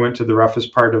 I went to the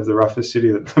roughest part of the roughest city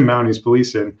that the Mounties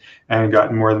police in, and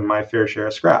gotten more than my fair share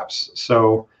of scraps.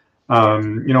 So.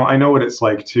 I know what it's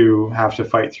like to have to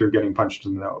fight through getting punched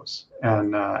in the nose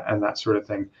and that sort of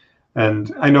thing.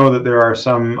 And I know that there are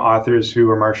some authors who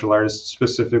are martial artists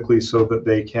specifically so that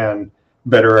they can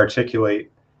better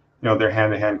articulate, their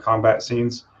hand-to-hand combat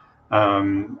scenes.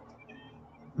 The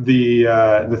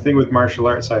thing with martial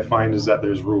arts I find is that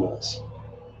there's rules,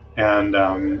 and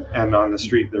on the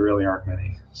street there really aren't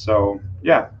many. So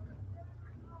yeah,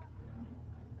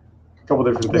 a couple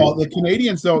different things. Well, the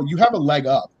Canadians, though, you have a leg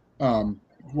up.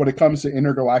 When it comes to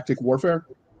intergalactic warfare,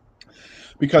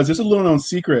 because there's a little known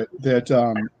secret that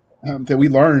that we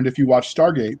learned if you watch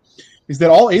Stargate, is that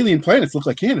all alien planets look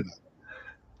like Canada.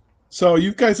 So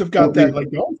you guys have got that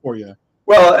like going for you.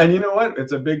 Well, and you know what?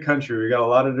 It's a big country. We got a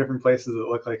lot of different places that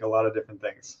look like a lot of different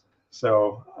things.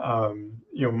 So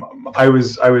I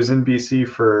was in BC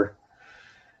for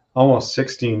almost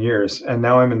 16 years, and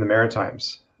now I'm in the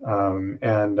Maritimes,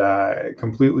 and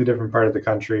completely different part of the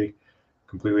country.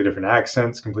 Completely different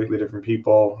accents, completely different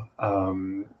people.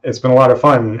 It's been a lot of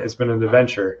fun. It's been an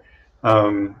adventure,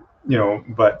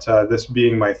 but this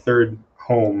being my third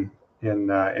home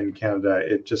in Canada,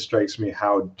 it just strikes me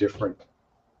how different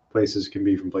places can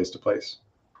be from place to place.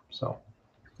 So,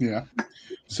 yeah.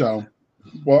 So,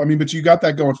 well, I mean, but you got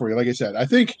that going for you. Like I said, I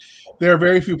think there are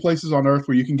very few places on Earth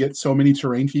where you can get so many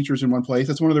terrain features in one place.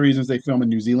 That's one of the reasons they film in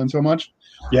New Zealand so much.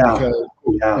 Yeah.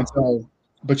 And so.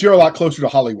 But you're a lot closer to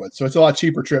Hollywood, so it's a lot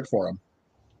cheaper trip for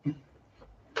them.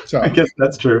 So I guess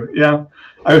that's true. Yeah,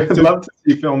 I would love to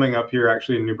see filming up here.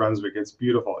 Actually, in New Brunswick, it's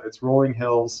beautiful. It's rolling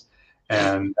hills,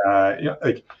 and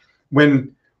like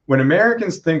when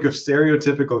Americans think of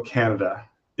stereotypical Canada,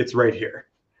 it's right here.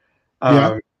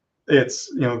 It's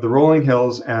the rolling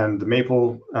hills and the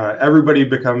maple. Everybody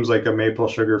becomes like a maple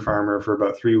sugar farmer for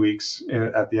about 3 weeks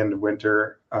at the end of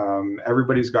winter.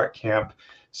 Everybody's got camp.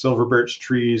 Silver birch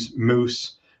trees,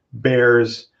 moose,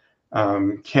 bears,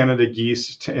 Canada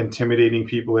geese, intimidating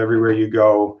people everywhere you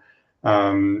go.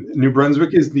 New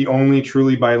Brunswick is the only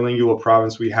truly bilingual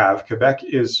province we have. Quebec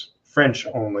is French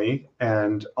only,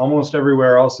 and almost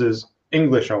everywhere else is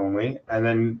English only. And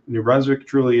then New Brunswick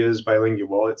truly is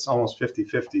bilingual. It's almost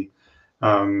 50-50,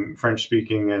 French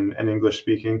speaking and English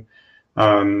speaking.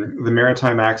 The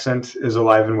maritime accent is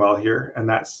alive and well here, and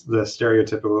that's the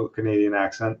stereotypical Canadian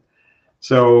accent.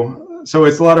 So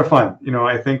it's a lot of fun.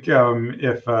 I think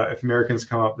if Americans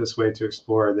come up this way to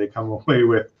explore, they come away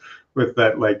with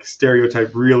that like stereotype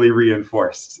really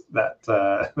reinforced that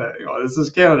this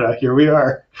is Canada. Here we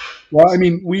are. Well, I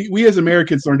mean, we as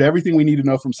Americans learned everything we need to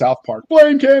know from South Park.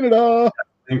 Blame Canada.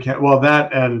 Well,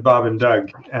 that and Bob and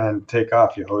Doug and Take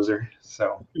Off, you hoser.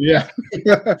 So yeah.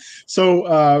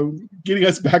 So getting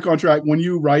us back on track, when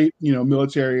you write,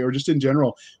 military or just in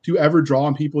general, do you ever draw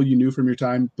on people you knew from your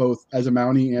time, both as a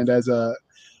Mountie and as a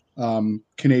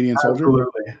Canadian soldier?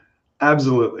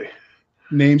 Absolutely.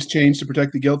 Names changed to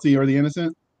protect the guilty or the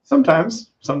innocent?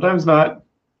 Sometimes not.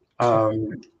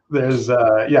 There's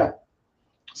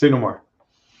say no more.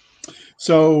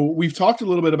 So we've talked a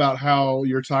little bit about how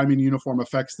your time in uniform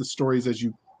affects the stories as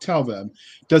you tell them.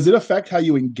 Does it affect how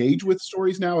you engage with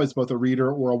stories now as both a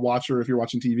reader or a watcher, if you're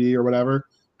watching TV or whatever,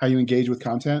 how you engage with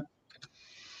content?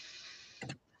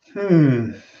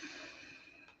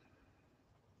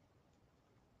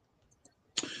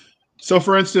 So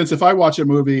for instance, if I watch a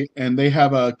movie and they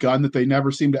have a gun that they never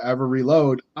seem to ever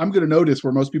reload, I'm going to notice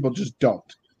where most people just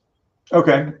don't.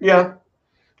 Okay. Yeah,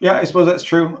 I suppose that's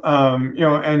true.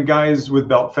 And guys with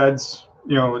belt feds,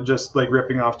 just like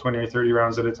ripping off 20 or 30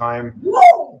 rounds at a time.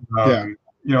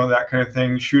 That kind of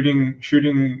thing. Shooting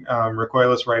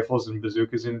recoilless rifles and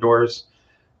bazookas indoors.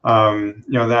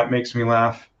 That makes me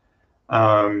laugh.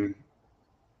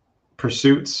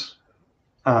 Pursuits.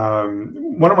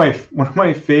 One of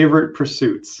my favorite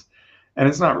pursuits, and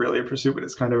it's not really a pursuit, but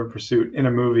it's kind of a pursuit in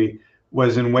a movie,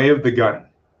 was in Way of the Gun.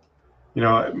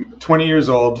 20 years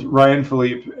old, Ryan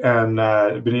Philippe and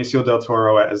Benicio del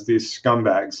Toro as these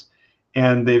scumbags.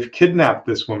 And they've kidnapped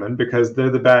this woman because they're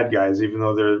the bad guys, even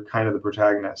though they're kind of the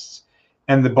protagonists.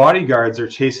 And the bodyguards are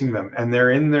chasing them, and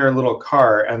they're in their little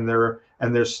car, and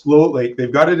they're slow, like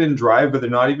they've got it in drive, but they're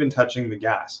not even touching the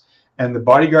gas. and the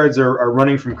bodyguards are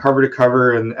running from cover to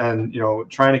cover and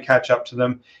trying to catch up to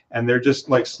them, and they're just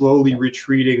like slowly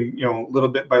retreating, little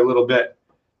bit by little bit.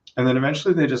 And then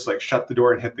eventually they just like shut the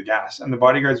door and hit the gas. And the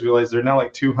bodyguards realize they're now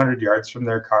like 200 yards from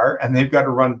their car and they've got to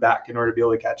run back in order to be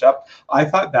able to catch up. I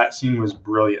thought that scene was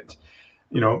brilliant,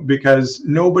 because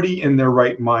nobody in their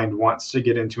right mind wants to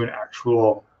get into an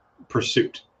actual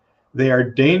pursuit. They are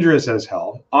dangerous as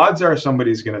hell. Odds are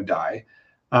somebody's going to die,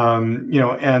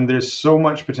 and there's so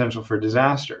much potential for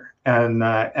disaster.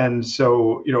 And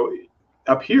so,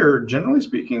 up here, generally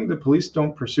speaking, the police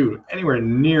don't pursue anywhere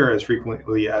near as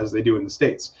frequently as they do in the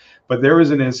States. But there was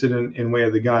an incident in Way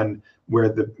of the Gun where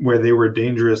they were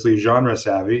dangerously genre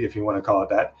savvy, if you want to call it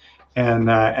that,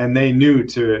 and they knew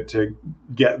to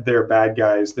get their bad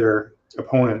guys, their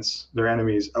opponents, their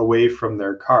enemies away from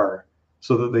their car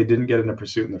so that they didn't get in a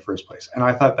pursuit in the first place. And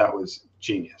I thought that was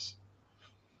genius.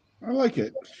 I like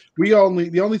it. The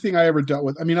only thing I ever dealt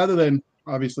with, I mean, other than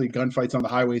obviously gunfights on the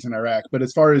highways in Iraq, but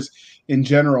as far as in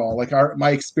general, like my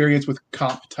experience with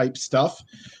cop type stuff,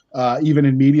 even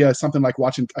in media, something like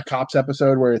watching a Cops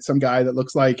episode where it's some guy that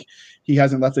looks like he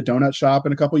hasn't left a donut shop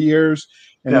in a couple of years,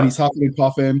 and then he's huffing and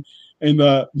puffing, and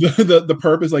the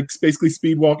perp is like basically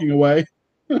speed walking away.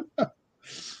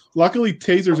 Luckily,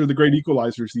 tasers are the great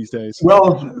equalizers these days.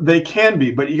 Well, they can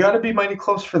be, but you got to be mighty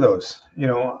close for those.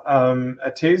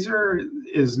 A taser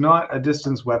is not a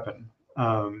distance weapon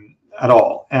at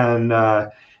all,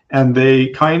 and they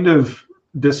kind of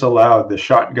disallowed the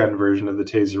shotgun version of the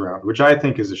taser round, which I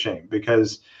think is a shame,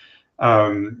 because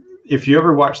if you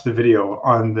ever watch the video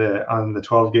on the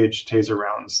 12 gauge taser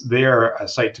rounds, they are a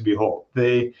sight to behold.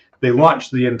 They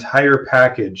launch the entire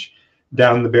package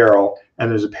down the barrel,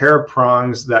 and there's a pair of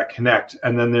prongs that connect,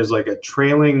 and then there's like a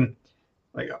trailing,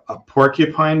 like a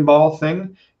porcupine ball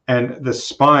thing, and the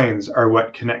spines are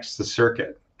what connects the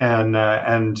circuit, and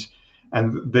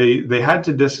they had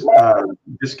to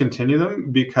discontinue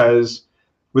them because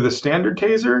with a standard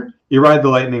taser, you ride the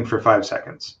lightning for 5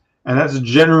 seconds, and that's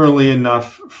generally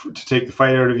enough to take the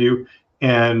fight out of you,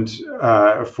 and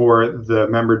for the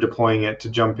member deploying it to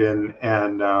jump in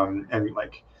and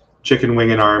like chicken wing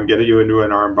an arm, get you into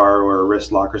an arm bar or a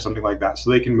wrist lock or something like that,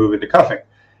 so they can move into cuffing.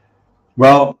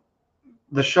 Well,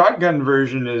 the shotgun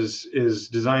version is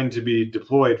designed to be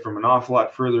deployed from an awful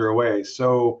lot further away,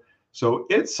 so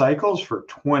it cycles for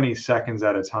 20 seconds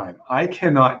at a time. I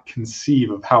cannot conceive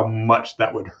of how much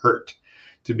that would hurt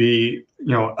to be,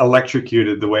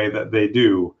 electrocuted the way that they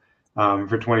do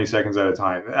for 20 seconds at a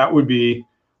time. That would be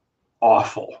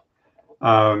awful.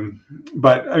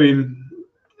 But I mean,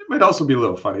 it might also be a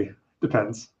little funny.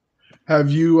 Depends. Have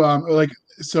you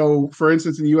so for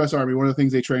instance, in the U.S. Army, one of the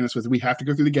things they train us with, we have to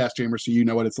go through the gas chamber, so you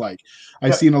know what it's like.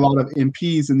 I've seen a lot of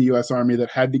MPs in the U.S. Army that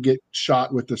had to get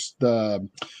shot with the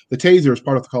taser as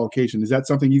part of the collocation. Is that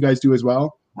something you guys do as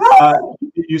well?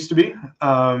 It used to be.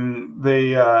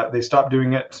 They stopped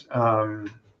doing it a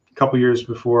couple years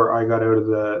before I got out of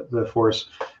the force.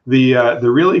 The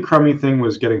really crummy thing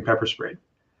was getting pepper sprayed.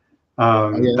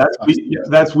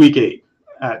 That's week 8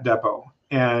 at depot.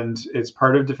 And it's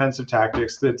part of defensive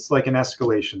tactics. It's like an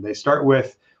escalation. They start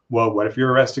with, well, what if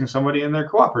you're arresting somebody and they're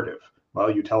cooperative? Well,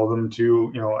 you tell them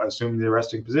to, assume the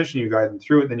arresting position, you guide them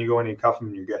through it, then you go in and you cuff them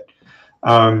and you're good.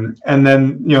 And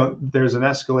then, there's an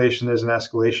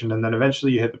escalation, and then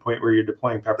eventually you hit the point where you're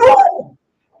deploying pepper spray.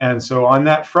 And so on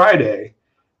that Friday,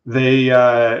 they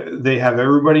have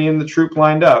everybody in the troop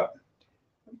lined up,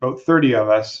 about 30 of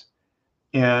us,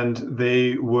 and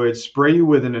they would spray you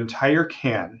with an entire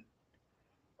can.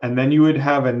 And then you would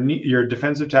have your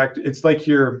defensive tactic. It's like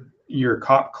your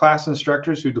cop class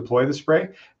instructors who deploy the spray,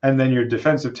 and then your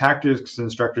defensive tactics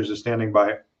instructors are standing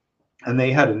by, and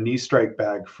they had a knee strike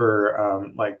bag for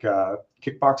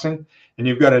kickboxing, and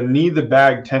you've got to knee the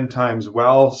bag 10 times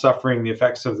while suffering the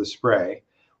effects of the spray.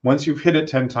 Once you've hit it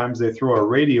 10 times, they throw a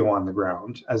radio on the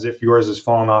ground as if yours has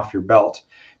fallen off your belt.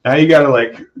 Now you got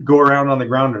to go around on the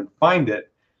ground and find it,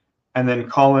 and then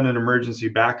call in an emergency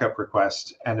backup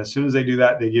request. And as soon as they do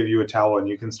that, they give you a towel and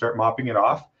you can start mopping it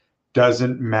off.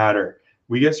 Doesn't matter.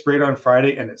 We get sprayed on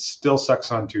Friday and it still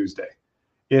sucks on Tuesday.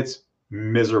 It's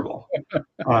miserable.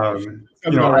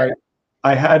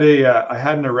 I had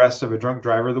an arrest of a drunk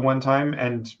driver the one time,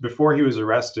 and before he was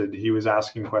arrested, he was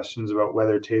asking questions about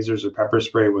whether tasers or pepper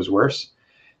spray was worse.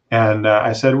 And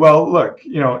I said, well, look,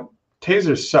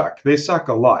 tasers suck. They suck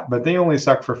a lot, but they only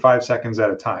suck for 5 seconds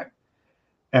at a time.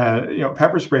 And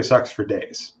pepper spray sucks for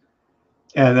days.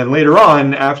 And then later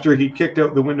on, after he kicked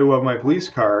out the window of my police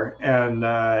car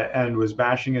and was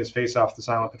bashing his face off the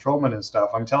silent patrolman and stuff,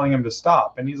 I'm telling him to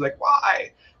stop, and he's like,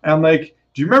 "Why?" And I'm like,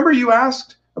 "Do you remember you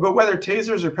asked about whether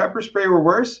tasers or pepper spray were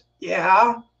worse?"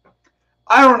 "Yeah."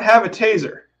 I don't have a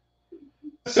taser.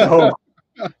 So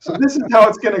this is how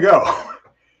it's going to go.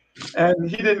 And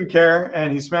he didn't care,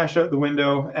 and he smashed out the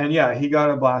window, and yeah, he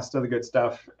got a blast of the good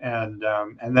stuff, and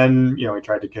then he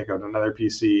tried to kick out another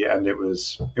PC, and it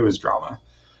was drama.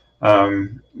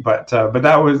 But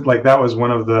that was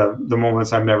one of the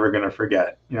moments I'm never going to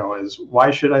forget. Is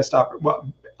why should I stop?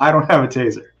 Well, I don't have a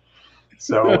taser,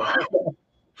 so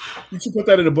you should put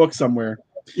that in a book somewhere.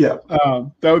 Yeah,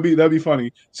 that'd be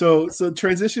funny. So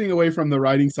transitioning away from the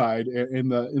writing side in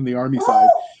the Army side,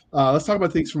 let's talk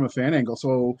about things from a fan angle.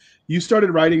 So you started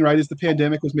writing right as the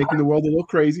pandemic was making the world a little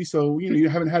crazy. So you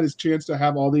haven't had his chance to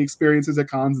have all the experiences at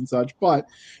cons and such. But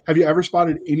have you ever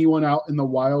spotted anyone out in the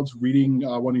wilds reading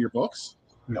one of your books?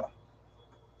 No,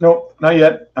 not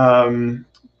yet.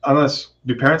 Unless,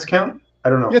 do parents count? I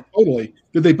don't know. Yeah, totally.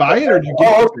 Did they buy it or did you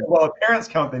gift it to them? Well, if parents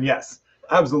count, then yes,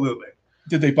 absolutely.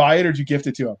 Did they buy it or did you gift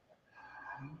it to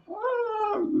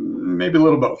them? Maybe a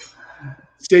little both.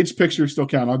 Staged pictures still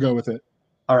count. I'll go with it.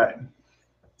 All right.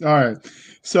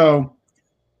 So,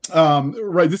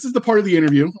 right, this is the part of the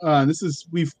interview.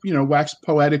 We've waxed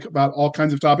poetic about all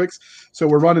kinds of topics. So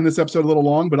we're running this episode a little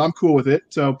long, but I'm cool with it.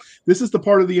 So this is the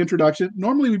part of the introduction.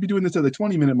 Normally we'd be doing this at the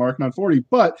 20-minute mark, not 40.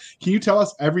 But can you tell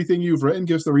us everything you've written?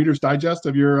 Give us the Reader's Digest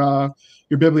of your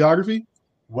bibliography.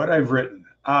 What I've written.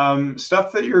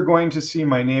 Stuff that you're going to see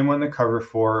my name on the cover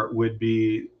for would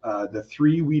be the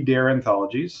 3 We Dare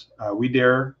anthologies. We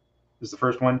Dare is the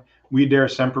first one. We Dare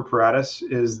Semper Paratus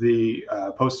is the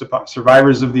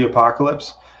Survivors of the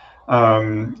Apocalypse.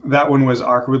 That one was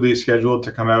awkwardly scheduled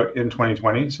to come out in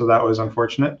 2020, so that was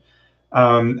unfortunate.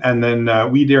 And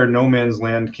then We Dare No Man's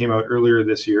Land came out earlier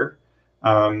this year.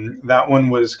 That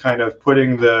one was kind of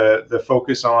putting the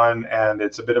focus on, and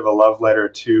it's a bit of a love letter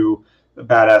to the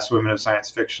badass women of science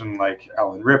fiction like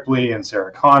Ellen Ripley and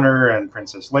Sarah Connor and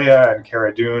Princess Leia and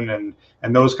Cara Dune and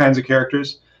those kinds of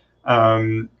characters.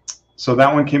 So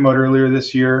that one came out earlier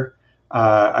this year.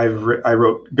 I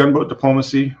wrote Gunboat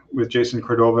Diplomacy with Jason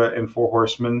Cordova in Four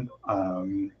Horsemen.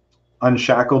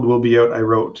 Unshackled will be out. I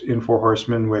wrote in Four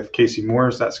Horsemen with Casey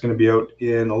Moores. That's going to be out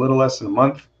in a little less than a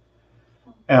month.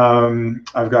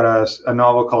 I've got a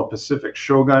novel called Pacific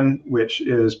Shogun, which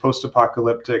is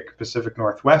post-apocalyptic Pacific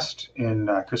Northwest in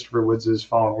Christopher Woods'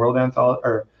 Fallen World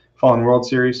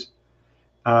series.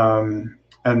 And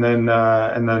then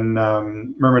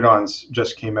Myrmidons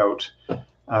just came out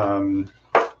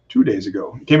 2 days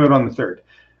ago. It came out on the 3rd.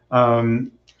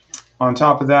 On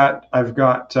top of that, I've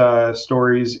got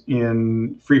stories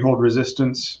in Freehold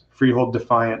Resistance, Freehold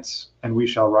Defiance, and We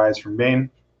Shall Rise from Bane,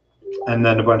 and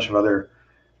then a bunch of other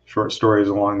short stories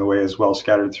along the way as well,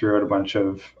 scattered throughout a bunch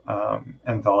of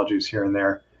anthologies here and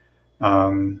there.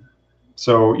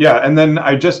 So yeah, and then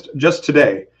I just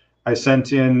today I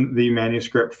sent in the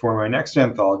manuscript for my next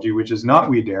anthology, which is not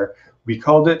We Dare. We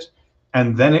called it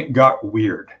And Then It Got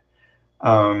Weird.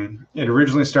 It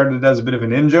originally started as a bit of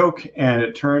an in-joke, and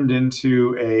it turned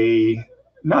into a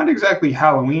not exactly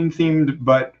Halloween themed,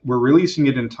 but we're releasing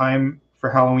it in time for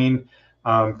Halloween,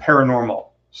 paranormal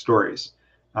stories.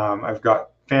 I've got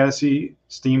fantasy,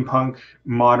 steampunk,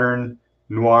 modern,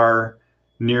 noir,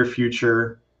 near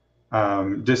future,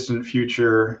 distant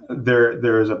future.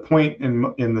 There is a point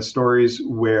in the stories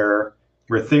where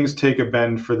things take a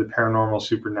bend for the paranormal,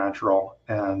 supernatural,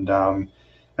 and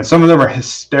some of them are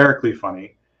hysterically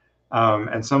funny,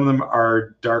 and some of them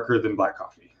are darker than black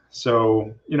coffee.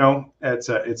 So it's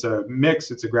a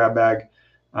mix, it's a grab bag,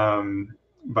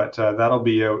 but that'll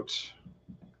be out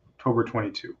October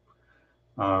 22.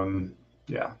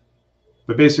 Yeah,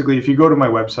 but basically, if you go to my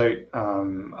website,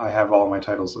 I have all my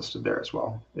titles listed there as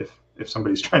well. If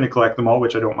somebody's trying to collect them all,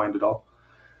 which I don't mind at all.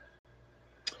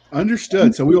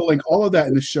 Understood. So we will link all of that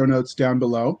in the show notes down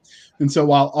below. And so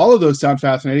while all of those sound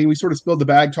fascinating, we sort of spilled the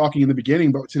bag talking in the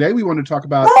beginning, but today we want to talk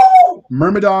about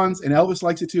Myrmidons and Elvis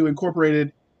Likes It Too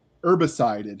Incorporated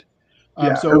Herbicided.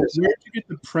 So where did you get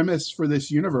the premise for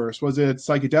this universe? Was it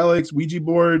psychedelics, Ouija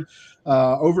board,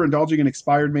 overindulging in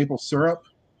expired maple syrup?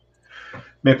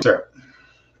 Maple syrup.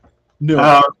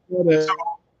 No.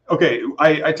 Okay,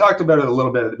 I talked about it a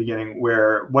little bit at the beginning,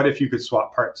 where what if you could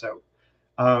swap parts out?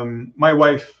 My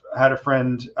wife had a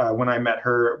friend, when I met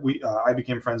her, I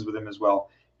became friends with him as well.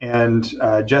 And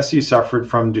Jesse suffered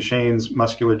from Duchenne's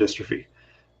muscular dystrophy.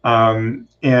 And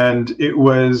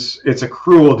it's a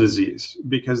cruel disease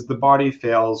because the body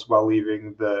fails while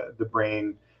leaving the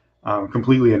brain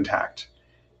completely intact.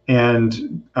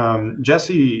 And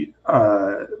Jesse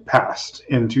passed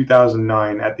in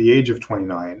 2009 at the age of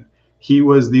 29. He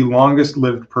was the longest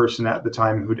lived person at the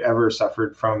time who'd ever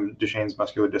suffered from Duchenne's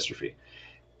muscular dystrophy.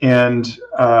 And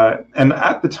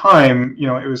at the time, you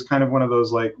know, it was kind of one of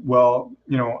those like, well,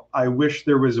 you know, I wish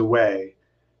there was a way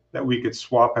that we could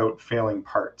swap out failing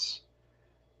parts.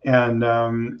 And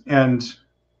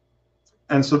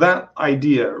so that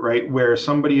idea, right, where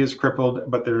somebody is crippled,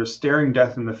 but they're staring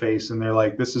death in the face and they're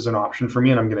like, this is an option for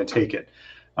me and I'm going to take it.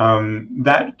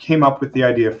 That came up with the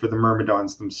idea for the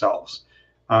Myrmidons themselves.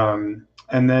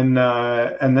 And then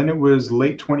it was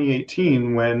late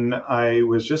 2018 when I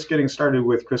was just getting started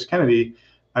with Chris Kennedy.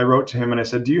 I wrote to him and I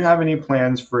said, do you have any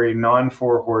plans for a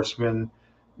non-Four Horsemen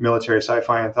military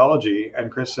sci-fi anthology?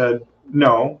 And Chris said,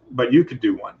 no, but you could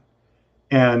do one.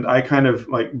 And I kind of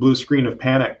like blue screen of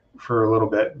panic for a little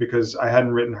bit because I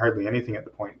hadn't written hardly anything at the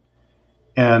point.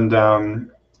 And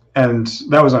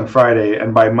that was on Friday.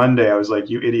 And by Monday, I was like,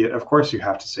 you idiot, of course you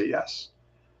have to say yes.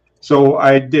 So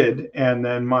I did, and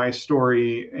then my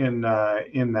story in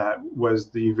that was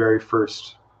the very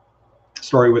first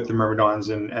story with the Myrmidons,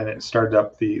 and it started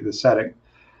up the setting.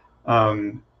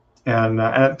 And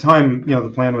at the time, you know, the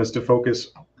plan was to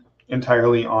focus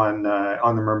entirely on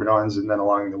the Myrmidons, and then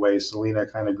along the way, Selena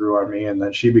kind of grew on me, and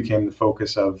then she became the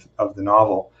focus of the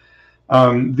novel.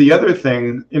 The other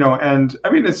thing, you know, and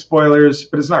I mean, it's spoilers,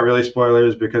 but it's not really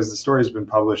spoilers because the story's been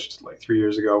published like 3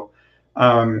 years ago.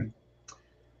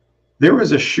 There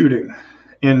was a shooting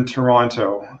in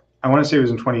Toronto. I want to say it was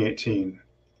in 2018.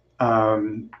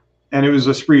 And it was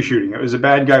a spree shooting. It was a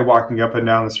bad guy walking up and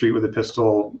down the street with a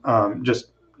pistol,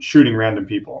 just shooting random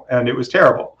people. And it was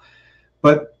terrible.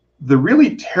 But the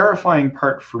really terrifying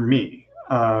part for me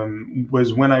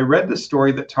was when I read the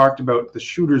story that talked about the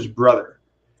shooter's brother.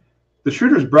 The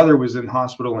shooter's brother was in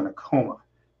hospital in a coma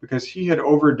because he had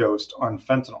overdosed on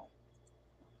fentanyl.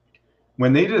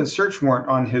 When they did a search warrant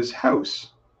on his house,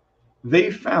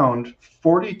 they found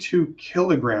 42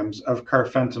 kilograms of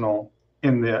carfentanil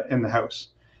in the house.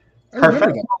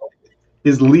 Carfentanil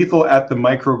is lethal at the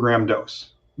microgram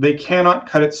dose. They cannot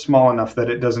cut it small enough that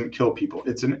it doesn't kill people.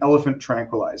 It's an elephant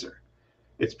tranquilizer.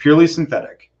 It's purely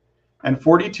synthetic. And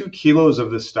 42 kilos of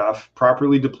this stuff,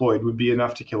 properly deployed, would be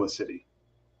enough to kill a city.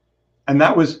 And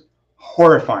that was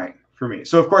horrifying for me.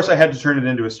 So of course I had to turn it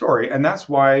into a story, and that's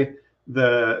why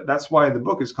the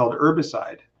book is called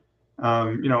Herbicide.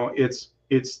 You know, it's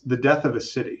the death of a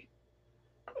city,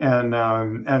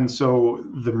 and so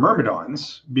the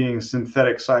Myrmidons, being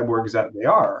synthetic cyborgs that they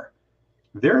are,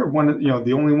 they're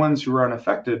the only ones who are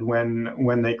unaffected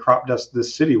when they crop dust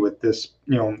this city with this,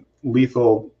 you know,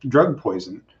 lethal drug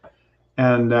poison,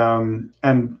 and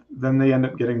then they end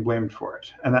up getting blamed for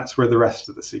it, and that's where the rest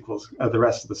of the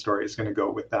story is going to go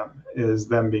with them, is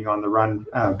them being on the run,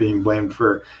 being blamed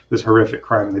for this horrific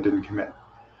crime they didn't commit.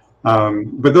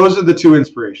 But those are the two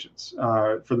inspirations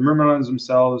for the Myrmidons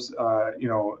themselves. You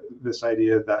know, this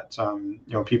idea that you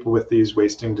know, people with these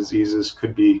wasting diseases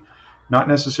could be not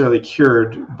necessarily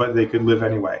cured, but they could live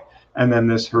anyway. And then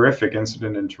this horrific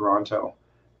incident in Toronto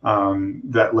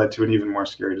that led to an even more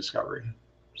scary discovery.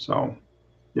 So,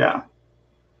 yeah.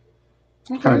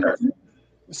 Okay. Kind of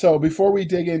so before we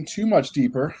dig in too much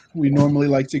deeper, we normally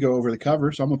like to go over the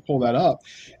cover. So I'm going to pull that up.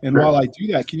 And Sure. while I do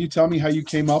that, can you tell me how you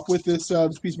came up with this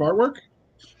piece of artwork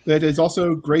that is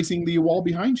also gracing the wall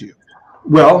behind you?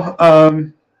 Well,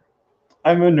 I'm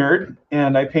a nerd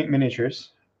and I paint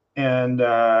miniatures. And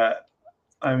so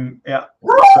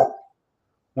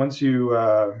once you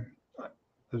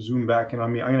zoom back in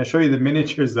on me, I'm going to show you the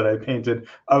miniatures that I painted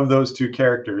of those two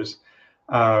characters.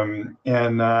 And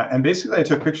basically I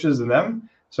took pictures of them.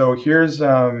 So here's,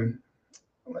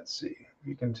 let's see,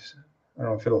 you can just, I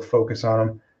don't know if it'll focus on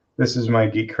them. This is my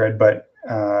geek cred, but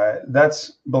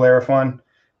that's Bellerophon.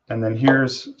 And then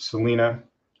here's Selena.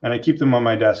 And I keep them on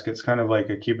my desk. It's kind of like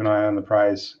a keep an eye on the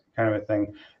prize kind of a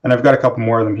thing. And I've got a couple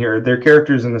more of them here. They're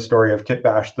characters in the story. I've kit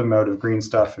bashed them out of green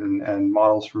stuff and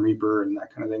models from Reaper and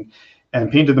that kind of thing, and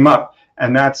painted them up.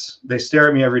 And they stare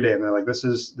at me every day and they're like, this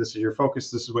is your focus.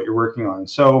 This is what you're working on.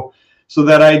 So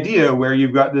that idea where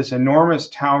you've got this enormous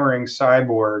towering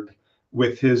cyborg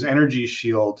with his energy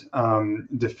shield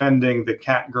defending the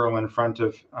cat girl in front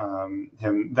of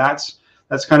him, that's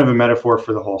kind of a metaphor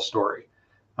for the whole story.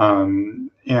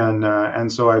 And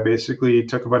so I basically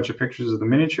took a bunch of pictures of the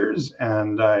miniatures,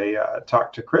 and I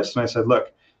talked to Chris and I said,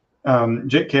 look,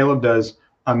 Jake Caleb does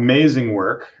amazing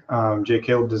work. Jake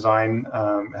Caleb Design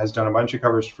has done a bunch of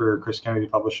covers for Chris Kennedy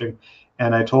Publishing.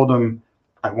 And I told him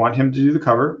I want him to do the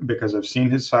cover because I've seen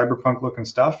his cyberpunk looking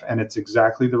stuff and it's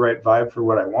exactly the right vibe for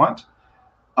what I want.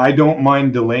 I don't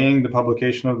mind delaying the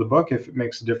publication of the book if it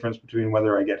makes a difference between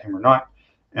whether I get him or not.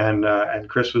 And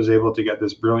Chris was able to get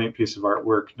this brilliant piece of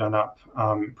artwork done up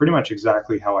pretty much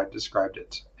exactly how I described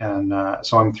it. And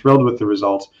so I'm thrilled with the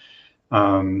result.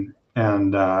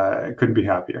 and I couldn't be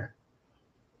happier.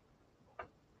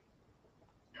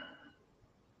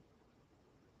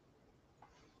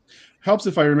 Helps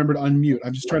if I remember to unmute.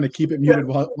 I'm just trying to keep it muted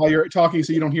while you're talking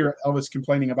so you don't hear Elvis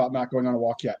complaining about not going on a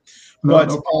walk yet.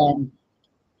 But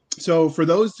so for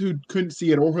those who couldn't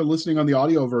see it or who are listening on the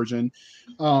audio version,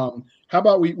 how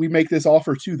about we make this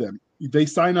offer to them? They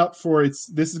sign up for this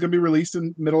is going to be released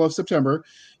in the middle of September.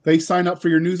 They sign up for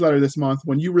your newsletter this month.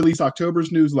 When you release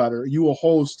October's newsletter, you will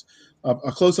host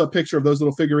a close-up picture of those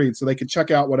little figurines so they can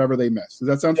check out whatever they missed. Does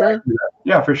that sound fair?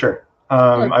 Yeah, for sure.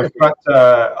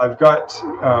 I've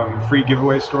got free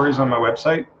giveaway stories on my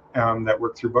website that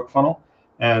work through BookFunnel,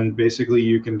 and basically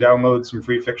you can download some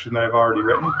free fiction that I've already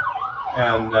written,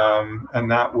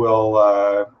 and that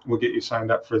will get you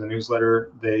signed up for the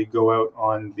newsletter. They go out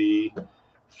on the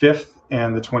 5th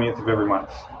and the 20th of every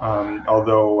month.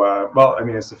 Well, I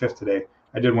mean, it's the 5th today.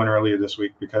 I did one earlier this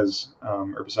week because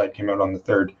Herbicide came out on the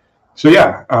 3rd. So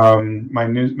yeah, my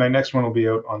next one will be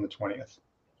out on the 20th.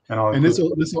 And this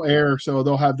will air, so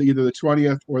they'll have either the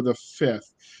 20th or the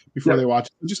 5th before they watch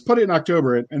it. Just put it in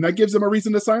October, and that gives them a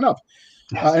reason to sign up.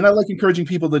 Yes. And I like encouraging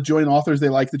people to join authors they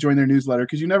like to join their newsletter,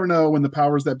 because you never know when the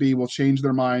powers that be will change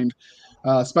their mind.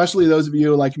 Especially those of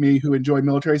you like me who enjoy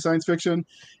military science fiction.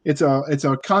 It's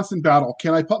a constant battle.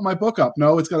 Can I put my book up?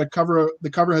 No, it's got a cover. The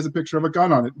cover has a picture of a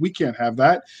gun on it. We can't have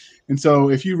that. And so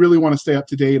if you really want to stay up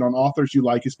to date on authors you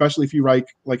like, especially if you write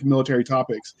like military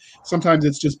topics, sometimes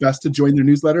it's just best to join their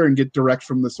newsletter and get direct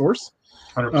from the source.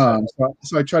 So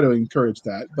I try to encourage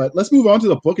that. But let's move on to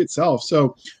the book itself.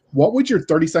 So what would your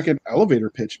 30-second elevator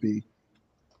pitch be?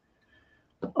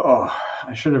 Oh,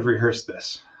 I should have rehearsed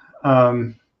this.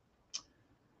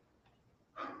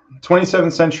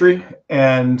 27th century,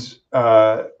 and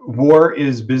war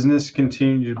is business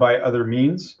continued by other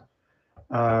means.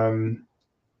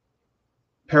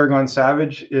 Paragon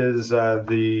Savage is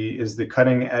the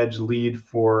cutting edge lead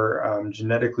for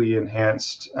genetically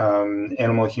enhanced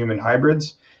animal-human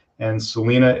hybrids, and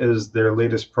Selena is their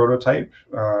latest prototype.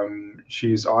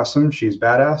 She's awesome. She's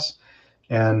badass.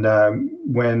 And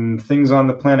when things on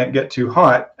the planet get too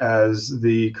hot, as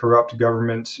the corrupt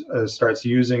government starts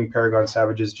using Paragon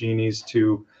Savage's genies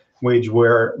to wage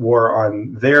war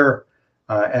on their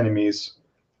enemies,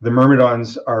 the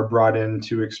Myrmidons are brought in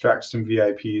to extract some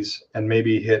VIPs and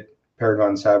maybe hit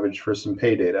Paragon Savage for some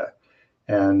pay data.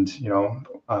 And,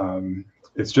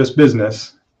 it's just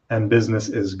business, and business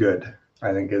is good,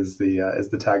 I think is the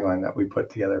tagline that we put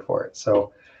together for it.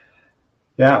 So,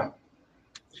 yeah.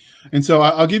 And so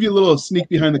I'll give you a little sneak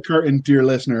behind the curtain, dear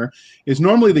listener, is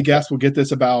normally the guest will get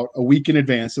this about a week in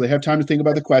advance. So they have time to think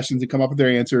about the questions and come up with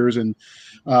their answers. And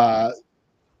I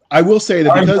will say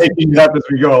that because— I'm making it up as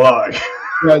we go along.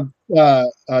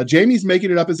 Jamie's making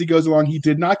it up as he goes along. He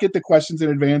did not get the questions in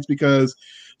advance because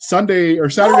Sunday or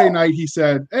Saturday night, he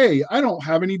said, hey, I don't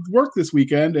have any work this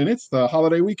weekend, and it's the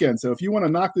holiday weekend. So if you want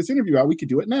to knock this interview out, we could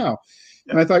do it now.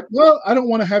 Yeah. And I thought, well, I don't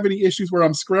want to have any issues where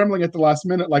I'm scrambling at the last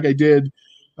minute like I did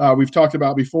we've talked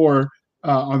about before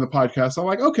on the podcast. So I'm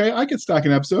like, okay, I could stack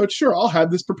an episode. Sure, I'll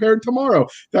have this prepared tomorrow.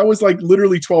 That was like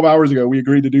literally 12 hours ago we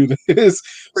agreed to do this.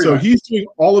 So he's doing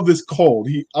all of this cold.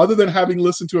 Other than having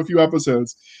listened to a few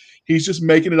episodes, he's just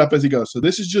making it up as he goes. So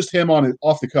this is just him on it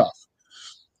off the cuff.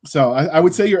 So I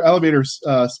would say your elevator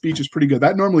speech is pretty good.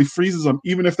 That normally freezes them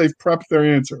even if they've prepped their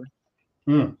answer.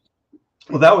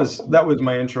 Well, that was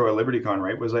my intro at LibertyCon,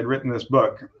 right? Was I'd written this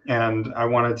book and I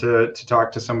wanted to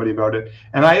talk to somebody about it,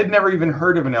 and I had never even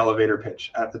heard of an elevator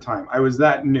pitch at the time. I was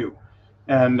that new,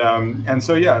 and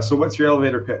so yeah. So what's your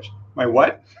elevator pitch? My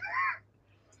what?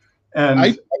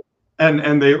 And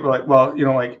they were like, well,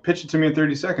 pitch it to me in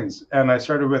 30 seconds. And I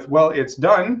started with, well, it's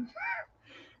done,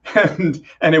 and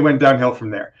it went downhill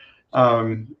from there.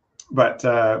 But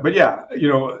yeah,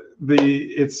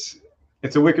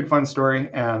 it's a wicked fun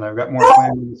story, and I've got more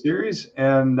planned in the series,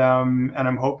 and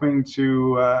I'm hoping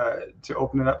to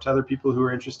open it up to other people who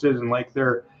are interested and like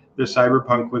their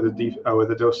cyberpunk with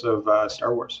a dose of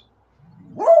Star Wars.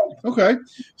 Okay,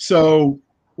 so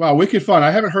wow, wicked fun.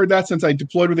 I haven't heard that since I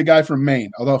deployed with a guy from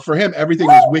Maine. Although for him everything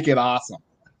was wicked awesome.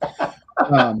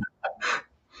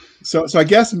 So I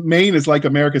guess Maine is like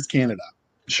America's Canada.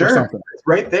 Sure, it's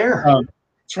right there.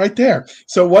 It's right there.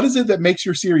 So what is it that makes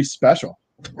your series special?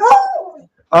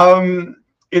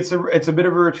 It's a bit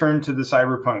of a return to the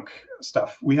cyberpunk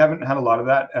stuff. We haven't had a lot of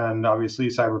that, and obviously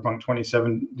Cyberpunk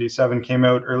 2077 came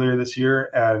out earlier this year,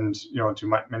 and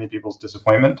to many people's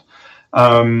disappointment.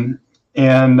 And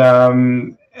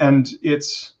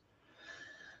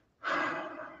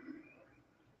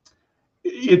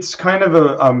it's kind of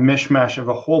a mishmash of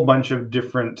a whole bunch of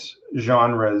different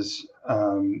genres.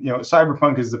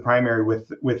 Cyberpunk is the primary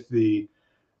with the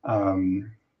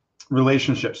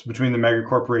relationships between the mega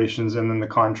corporations and then the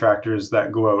contractors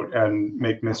that go out and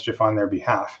make mischief on their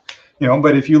behalf.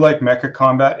 But if you like mecha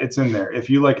combat, it's in there. If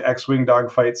you like X-wing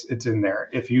dogfights, it's in there.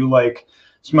 If you like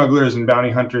smugglers and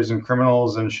bounty hunters and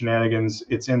criminals and shenanigans,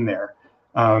 it's in there.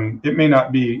 It may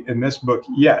not be in this book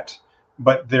yet,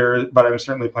 but I'm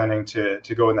certainly planning to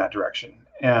go in that direction.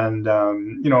 And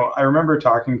I remember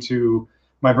talking to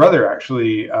my brother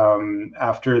actually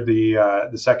after the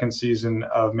second season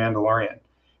of Mandalorian,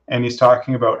 and he's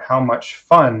talking about how much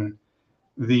fun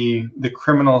the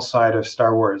criminal side of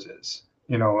Star Wars is.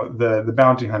 The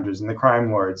bounty hunters and the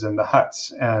crime lords and the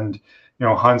Hutts and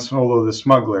Han Solo the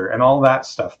smuggler and all that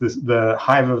stuff. The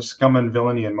hive of scum and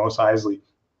villainy in Mos Eisley,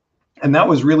 and that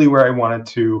was really where I wanted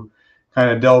to kind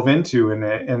of delve into in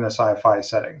the sci-fi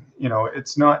setting.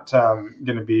 It's not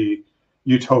going to be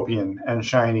utopian and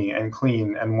shiny and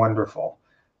clean and wonderful.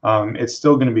 It's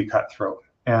still going to be cutthroat,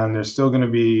 and there's still going to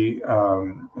be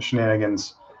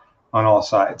shenanigans on all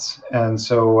sides. And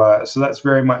so that's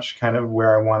very much kind of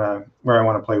where I want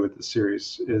to play with the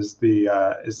series is the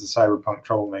cyberpunk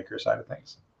troublemaker side of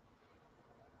things.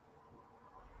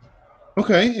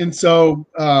 Okay, and so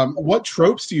what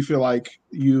tropes do you feel like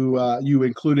you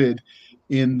included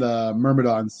in the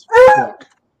Myrmidon's book?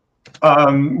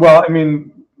 Well, I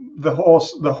mean, the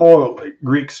whole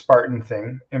Greek Spartan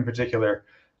thing in particular.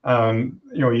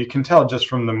 You can tell just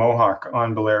from the mohawk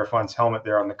on Bellerophon's helmet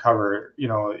there on the cover.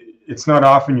 It's not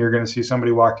often you're going to see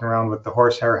somebody walking around with the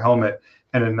horsehair helmet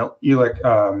and an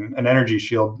energy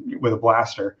shield with a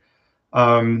blaster.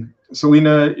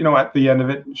 Selena, at the end of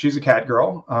it, she's a cat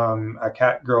girl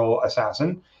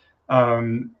assassin.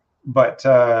 But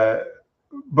I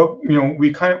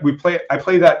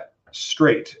play that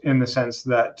straight in the sense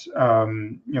that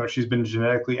she's been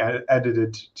genetically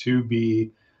edited to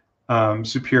be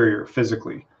superior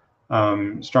physically,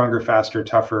 stronger, faster,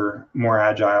 tougher, more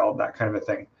agile, that kind of a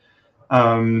thing.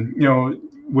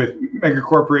 With mega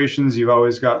corporations, you've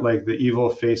always got like the evil,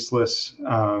 faceless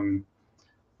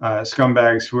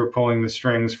scumbags who are pulling the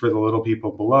strings for the little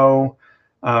people below.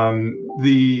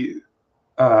 The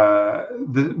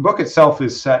book itself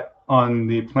is set on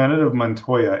the planet of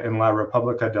Montoya in La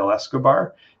República del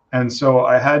Escobar, and so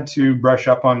I had to brush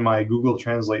up on my Google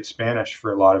Translate Spanish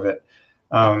for a lot of it.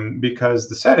 Because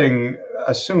the setting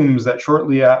assumes that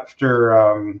shortly after,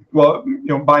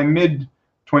 by mid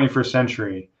 21st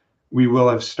century, we will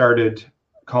have started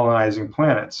colonizing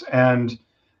planets. And,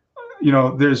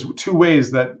 there's two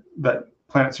ways that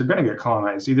planets are going to get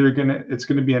colonized. Either it's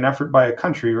going to be an effort by a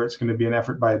country or it's going to be an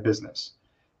effort by a business.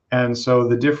 And so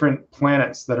the different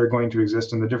planets that are going to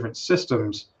exist and the different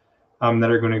systems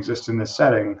that are going to exist in this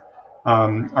setting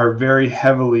are very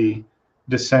heavily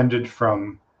descended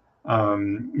from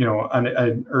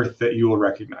an Earth that you will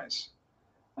recognize.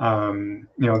 The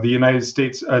United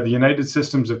States, the United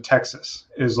Systems of Texas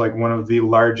is like one of the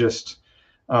largest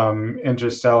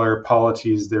interstellar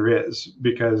polities there is,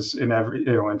 because in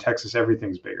Texas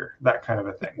everything's bigger, that kind of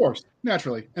a thing. Of course,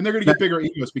 naturally, and they're going to get bigger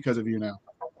egos because of you now.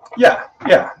 Yeah.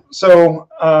 So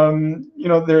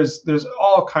there's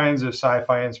all kinds of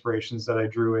sci-fi inspirations that I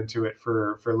drew into it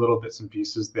for little bits and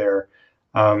pieces there.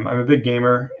 I'm a big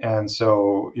gamer, and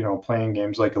so playing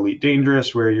games like Elite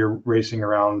Dangerous, where you're racing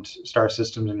around star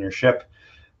systems in your ship.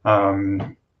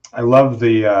 I love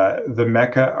the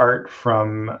mecha art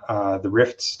from the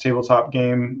Rifts tabletop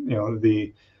game.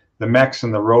 The mechs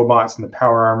and the robots and the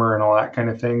power armor and all that kind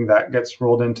of thing that gets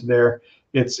rolled into there.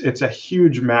 It's a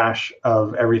huge mash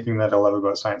of everything that I love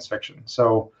about science fiction.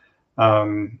 So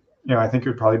I think it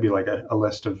would probably be like a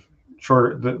list of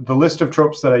shorter. The list of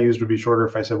tropes that I used would be shorter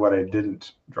if I said what I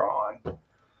didn't draw on.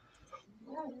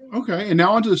 Okay, and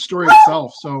now onto the story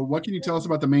itself. So what can you tell us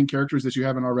about the main characters that you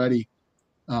haven't already?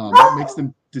 What makes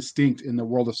them distinct in the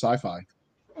world of sci-fi?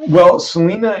 Well,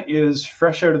 Selena is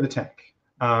fresh out of the tank.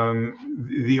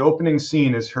 The opening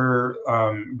scene is her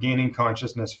gaining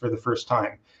consciousness for the first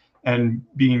time and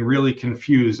being really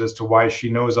confused as to why she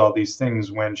knows all these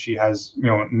things when she has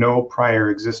no prior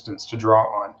existence to draw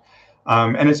on.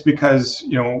 And it's because,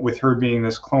 with her being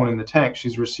this clone in the tank,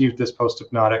 she's received this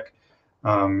post-hypnotic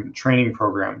training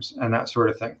programs and that sort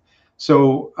of thing.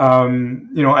 So,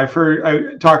 I've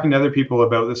heard talking to other people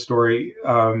about this story.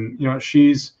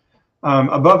 She's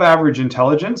above average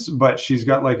intelligence, but she's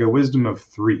got like a wisdom of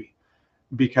 3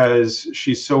 because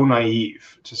she's so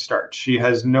naive to start. She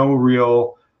has no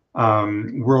real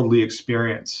worldly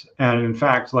experience. And in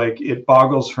fact, like, it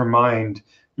boggles her mind,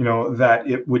 that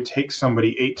it would take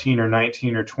somebody 18 or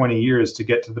 19 or 20 years to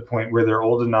get to the point where they're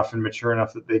old enough and mature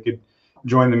enough that they could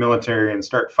join the military and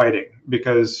start fighting,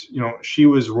 because she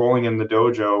was rolling in the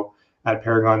dojo at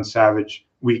Paragon Savage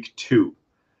week 2.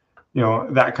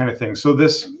 that kind of thing. So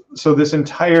this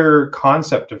entire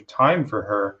concept of time for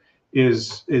her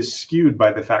is skewed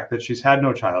by the fact that she's had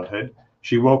no childhood.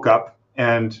 She woke up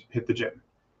and hit the gym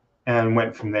and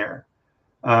went from there.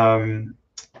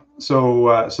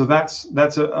 So that's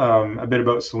a bit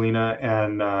about Selena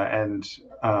and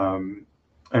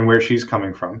where she's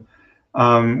coming from.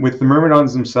 With the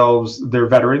Myrmidons themselves, they're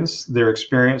veterans, they're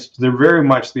experienced, they're very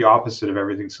much the opposite of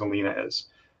everything Selena is.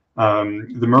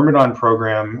 The Myrmidon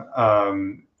program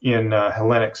in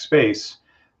Hellenic space,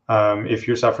 if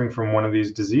you're suffering from one of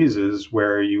these diseases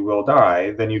where you will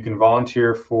die, then you can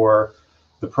volunteer for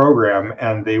the program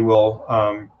and they will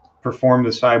perform the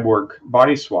cyborg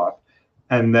body swap,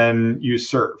 and then you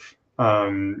serve.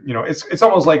 It's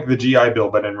almost like the GI Bill,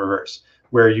 but in reverse,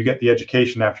 where you get the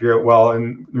education after you're out. Well,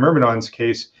 in Myrmidon's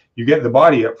case, you get the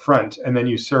body up front, and then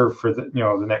you serve for the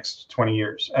next 20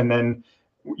 years, and then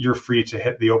you're free to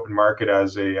hit the open market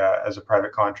as a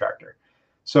private contractor.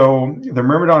 So the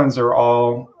Myrmidons are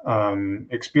all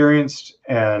experienced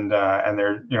and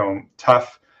they're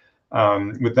tough.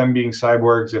 With them being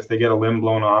cyborgs, if they get a limb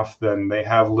blown off, then they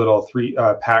have little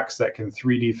packs that can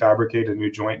 3D fabricate a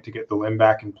new joint to get the limb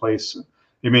back in place.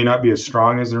 It may not be as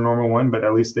strong as their normal one, but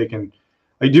at least they can.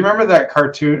 Like, do you remember that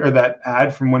cartoon or that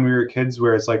ad from when we were kids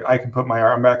where it's like, I can put my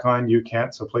arm back on, you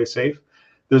can't, so play safe?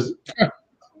 There's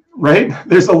right?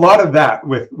 There's a lot of that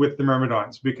with the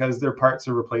Myrmidons because their parts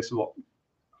are replaceable.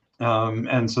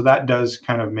 And so that does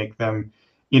kind of make them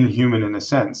inhuman in a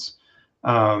sense,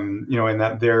 in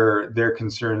that their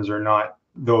concerns are not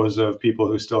those of people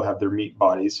who still have their meat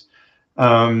bodies.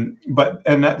 And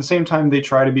at the same time, they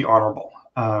try to be honorable.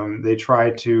 They try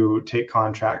to take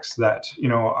contracts that,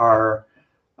 are,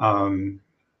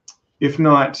 if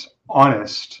not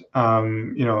honest,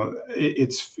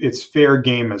 it's fair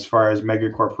game as far as mega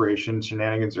corporation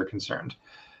shenanigans are concerned.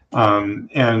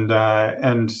 And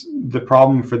the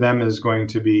problem for them is going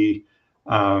to be,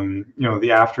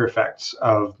 the after effects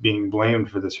of being blamed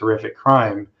for this horrific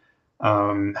crime.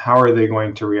 How are they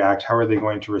going to react? How are they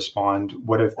going to respond?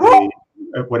 What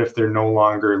if they're no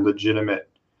longer legitimate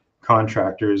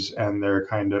contractors and they're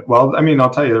kind of, well, I mean, I'll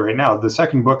tell you right now, the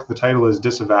second book, the title is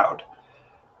Disavowed.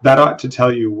 That ought to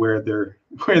tell you where their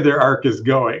arc is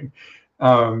going.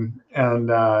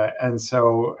 And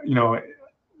so,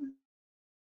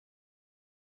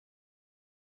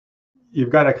 you've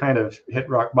got to kind of hit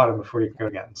rock bottom before you can go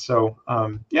again. So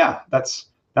that's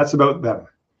about them.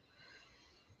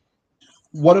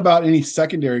 What about any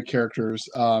secondary characters?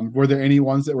 Were there any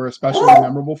ones that were especially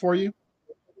memorable for you?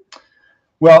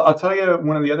 Well, I'll tell you,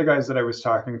 one of the other guys that I was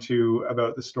talking to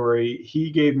about the story,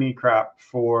 he gave me crap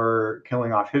for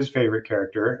killing off his favorite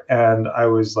character. And I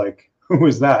was like, who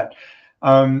was that?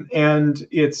 And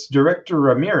it's Director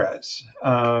Ramirez.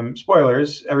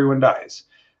 Spoilers, everyone dies.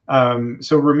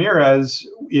 So Ramirez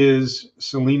is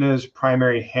Selena's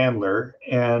primary handler.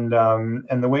 And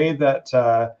the way that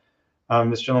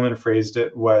this gentleman phrased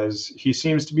it was, he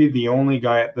seems to be the only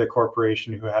guy at the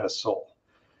corporation who had a soul.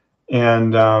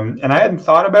 And I hadn't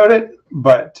thought about it,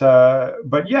 but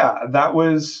yeah, that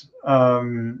was,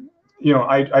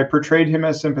 I portrayed him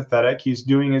as sympathetic. He's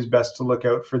doing his best to look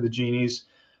out for the genies,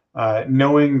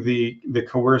 knowing the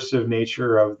coercive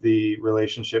nature of the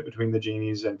relationship between the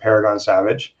genies and Paragon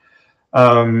Savage.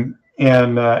 And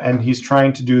he's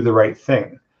trying to do the right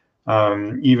thing.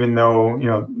 Even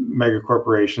though, mega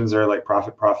corporations are like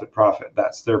profit, profit, profit.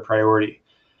 That's their priority.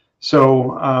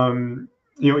 So,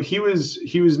 he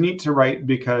was neat to write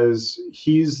because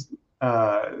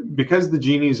because the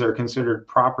genies are considered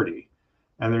property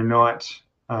and they're not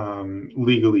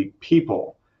legally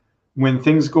people. When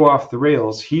things go off the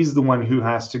rails, he's the one who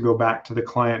has to go back to the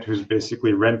client who's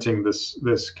basically renting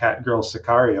this cat girl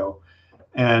Sicario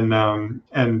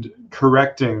and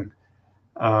correcting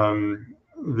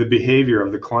the behavior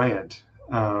of the client.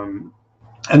 And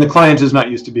the client is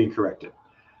not used to being corrected.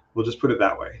 We'll just put it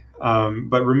that way.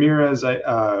 But Ramirez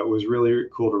was really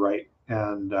cool to write,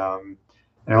 and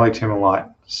I liked him a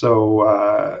lot.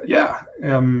 So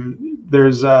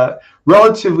there's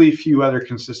relatively few other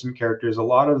consistent characters. A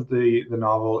lot of the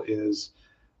novel is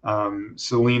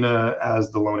Selena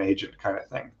as the lone agent kind of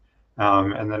thing,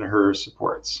 and then her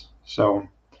supports. So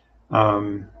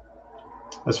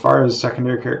as far as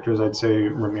secondary characters, I'd say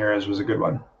Ramirez was a good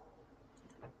one.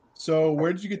 So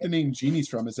where did you get the name Genies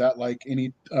from? Is that like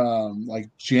any like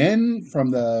Jinn from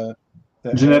the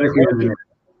genetically engineered?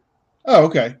 Oh,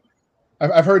 okay.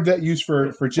 I've heard that used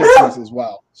for gypsies as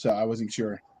well, so I wasn't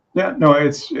sure. Yeah, no,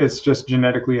 it's just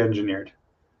genetically engineered.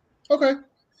 Okay.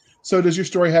 So does your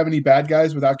story have any bad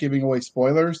guys without giving away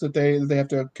spoilers that they have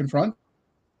to confront?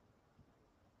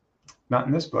 Not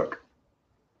in this book.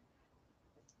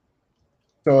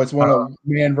 So it's one of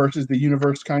man versus the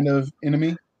universe kind of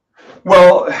enemy.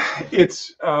 Well,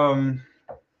 it's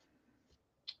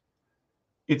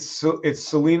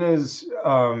Selena's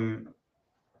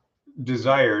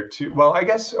desire to. Well, I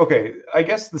guess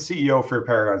the CEO for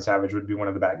Paragon Savage would be one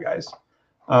of the bad guys.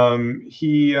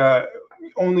 He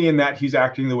only in that he's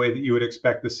acting the way that you would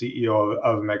expect the CEO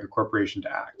of a mega corporation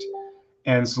to act,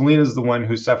 and Selena's the one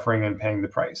who's suffering and paying the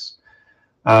price.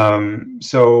 So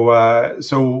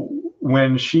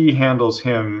when she handles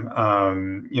him,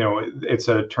 it's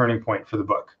a turning point for the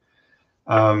book.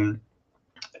 And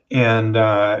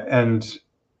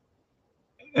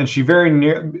she very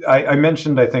near. I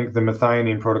mentioned, I think, the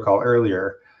methionine protocol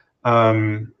earlier.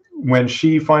 When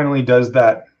she finally does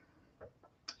that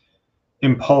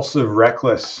impulsive,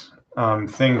 reckless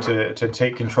thing to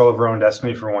take control of her own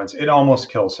destiny for once, it almost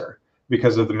kills her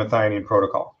because of the methionine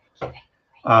protocol.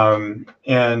 And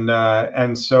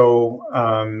so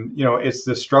it's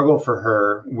the struggle for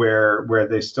her where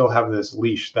they still have this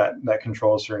leash that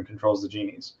controls her and controls the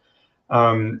genies.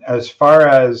 As far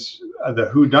as the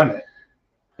whodunit,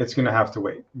 it's going to have to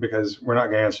wait because we're not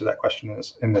going to answer that question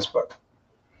in this book.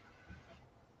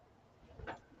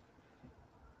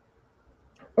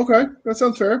 Okay, that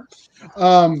sounds fair.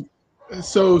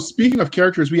 So speaking of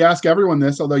characters, we ask everyone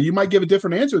this, although you might give a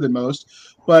different answer than most.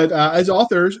 But as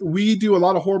authors, we do a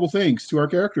lot of horrible things to our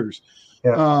characters.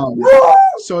 Yeah.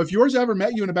 So if yours ever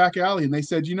met you in a back alley and they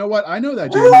said, you know what, I know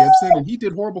that Jamie Ibson and he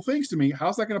did horrible things to me,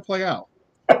 how's that going to play out?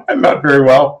 Not very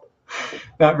well.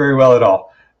 Not very well at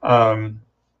all.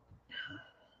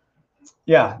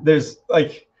 Yeah, there's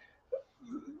like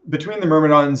between the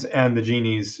Myrmidons and the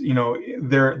genies,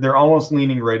 they're almost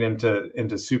leaning right into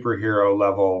superhero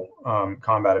level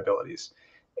combat abilities,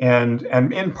 and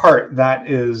in part that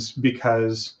is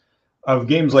because of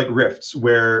games like Rifts,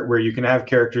 where you can have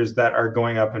characters that are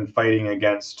going up and fighting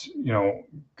against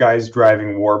guys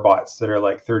driving war bots that are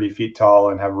like 30 feet tall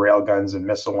and have rail guns and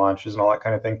missile launches and all that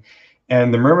kind of thing.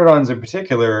 And the Myrmidons in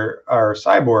particular are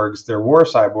cyborgs; they're war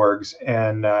cyborgs,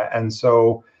 and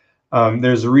so.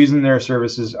 There's a reason their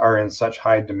services are in such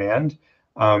high demand,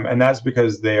 and that's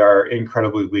because they are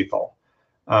incredibly lethal.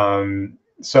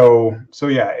 So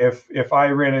yeah, if I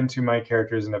ran into my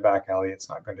characters in a back alley, it's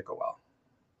not going to go well.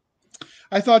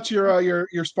 I thought your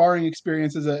sparring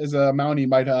experience as a Mountie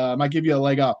might give you a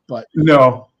leg up, but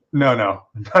no,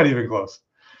 not even close.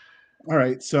 All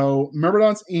right, so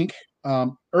Myrmidons Inc.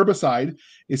 Herbicide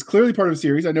is clearly part of a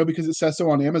series. I know because it says so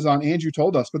on Amazon, and you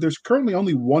told us, but there's currently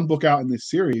only one book out in this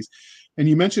series, and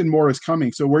you mentioned more is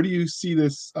coming. So where do you see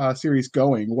this series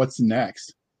going? What's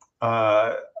next?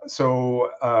 So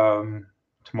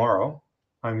tomorrow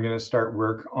I'm going to start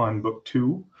work on book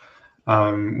 2,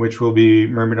 which will be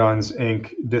Myrmidons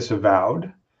Inc.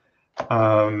 Disavowed.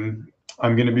 I'm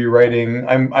going to be writing.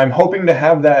 I'm hoping to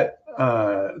have that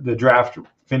the draft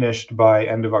finished by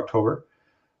end of October.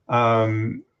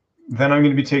 Then I'm going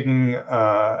to be taking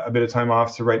a bit of time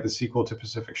off to write the sequel to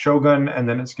Pacific Shogun, and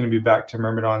then it's going to be back to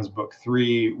Myrmidons book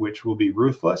 3, which will be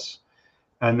Ruthless,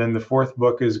 and then the 4th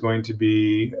book is going to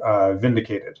be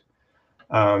Vindicated.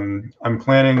 I'm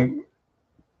planning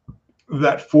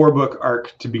that 4-book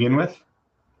arc to begin with,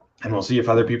 and we'll see if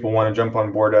other people want to jump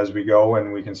on board as we go,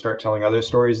 and we can start telling other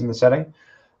stories in the setting.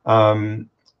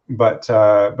 But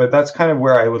that's kind of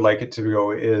where I would like it to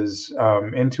go, is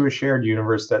into a shared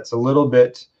universe that's a little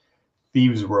bit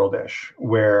Thieves World-ish,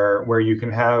 where you can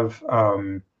have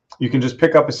you can just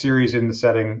pick up a series in the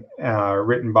setting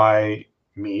written by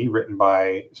me, written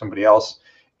by somebody else,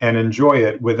 and enjoy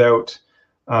it without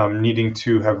needing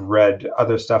to have read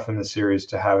other stuff in the series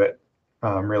to have it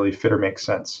really fit or make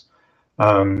sense.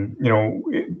 One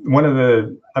of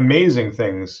the amazing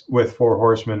things with Four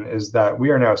Horsemen is that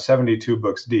we are now 72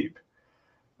 books deep.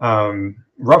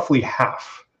 Roughly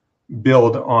half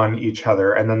build on each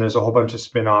other, and then there's a whole bunch of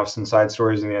spin-offs and side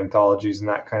stories in the anthologies and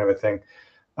that kind of a thing.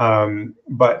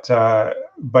 But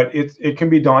it can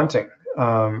be daunting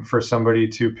for somebody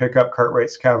to pick up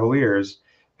Cartwright's Cavaliers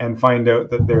and find out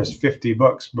that there's 50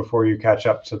 books before you catch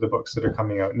up to the books that are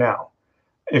coming out now.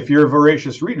 If you're a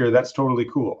voracious reader, that's totally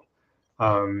cool.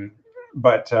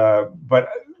 But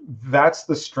that's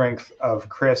the strength of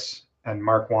Chris and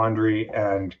Mark Wandry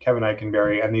and Kevin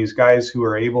Eikenberry and these guys who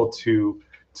are able to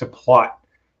plot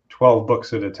 12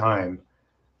 books at a time.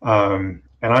 And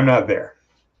I'm not there.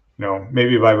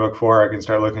 Maybe by book 4 I can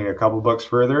start looking a couple books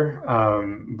further.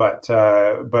 But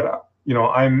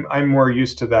I'm more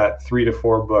used to that 3 to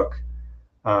 4 book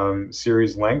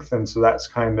series length, and so that's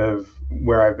kind of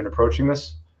where I've been approaching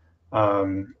this.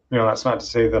 That's not to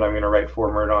say that I'm going to write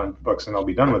 4 Myrmidon books and I'll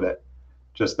be done with it.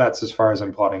 Just that's as far as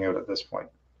I'm plotting out at this point.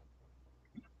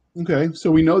 Okay, so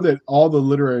we know that all the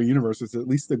literary universes, at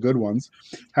least the good ones,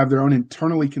 have their own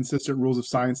internally consistent rules of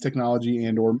science, technology,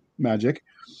 and or magic.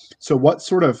 So, what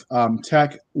sort of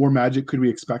tech or magic could we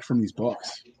expect from these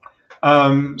books?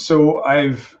 So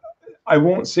I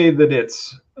won't say that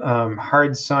it's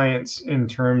hard science in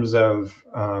terms of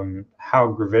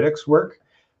how gravitics work,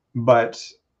 but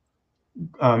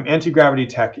anti-gravity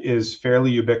tech is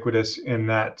fairly ubiquitous in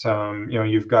that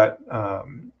you've got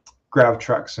grav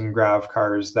trucks and grav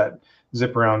cars that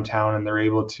zip around town, and they're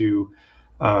able to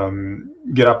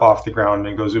get up off the ground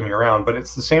and go zooming around. But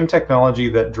it's the same technology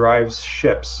that drives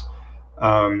ships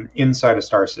inside a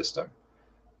star system.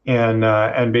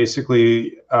 And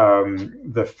basically,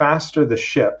 the faster the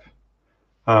ship,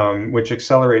 which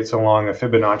accelerates along a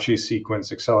Fibonacci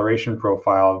sequence acceleration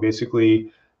profile,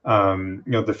 basically,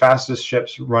 the fastest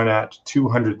ships run at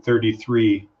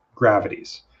 233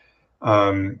 gravities.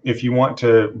 If you want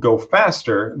to go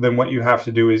faster, then what you have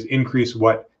to do is increase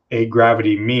what a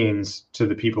gravity means to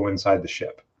the people inside the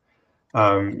ship.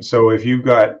 So if you've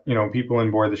got people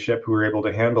on board the ship who are able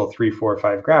to handle 3, 4,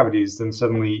 5 gravities, then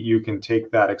suddenly you can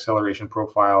take that acceleration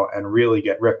profile and really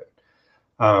get ripping.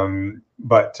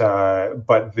 But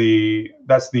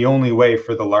that's the only way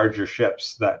for the larger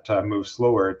ships that move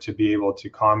slower to be able to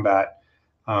combat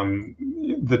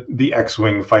the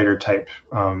X-wing fighter type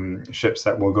ships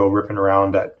that will go ripping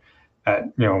around at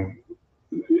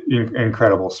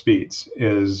incredible speeds,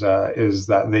 is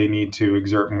that they need to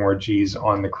exert more G's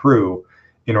on the crew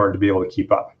in order to be able to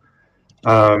keep up.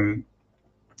 And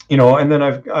then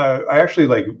I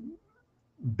actually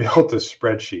built a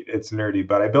spreadsheet. It's nerdy,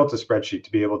 but I built a spreadsheet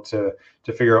to be able to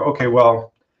figure out, okay,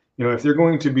 well, if they're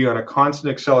going to be on a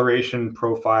constant acceleration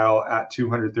profile at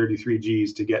 233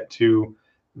 G's to get to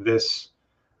this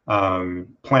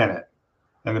planet,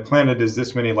 and the planet is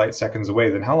this many light seconds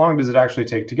away, then how long does it actually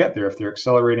take to get there if they're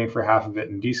accelerating for half of it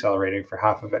and decelerating for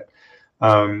half of it?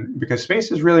 Because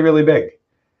space is really, really big.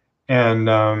 And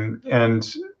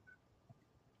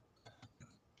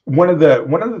one of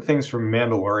the things from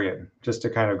Mandalorian, just to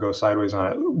kind of go sideways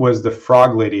on it, was the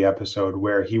Frog Lady episode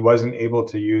where he wasn't able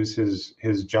to use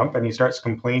his jump, and he starts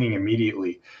complaining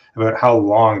immediately about how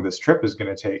long this trip is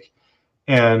going to take.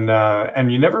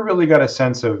 And you never really got a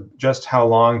sense of just how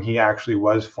long he actually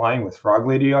was flying with Frog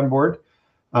Lady on board.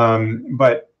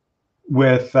 But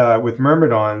with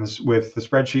Myrmidons, with the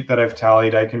spreadsheet that I've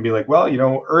tallied, I can be like, well,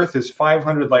 Earth is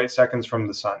 500 light seconds from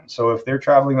the sun. So if they're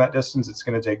traveling that distance, it's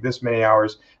going to take this many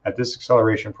hours at this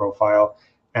acceleration profile.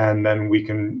 And then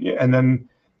and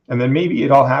then maybe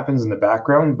it all happens in the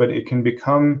background, but it can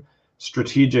become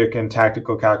strategic and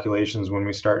tactical calculations when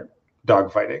we start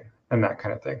dogfighting and that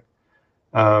kind of thing.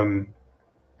 And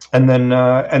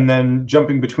then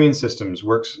jumping between systems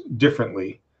works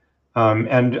differently.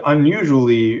 And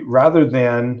unusually, rather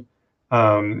than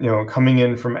coming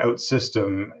in from out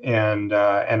system and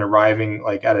arriving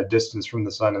at a distance from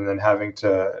the sun and then having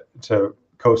to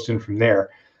coast in from there,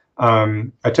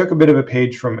 I took a bit of a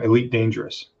page from Elite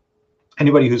Dangerous.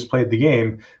 Anybody who's played the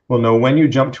game will know when you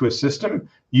jump to a system,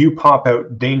 you pop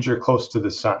out danger close to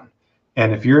the sun.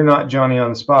 And if you're not Johnny on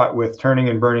the spot with turning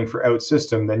and burning for out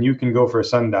system, then you can go for a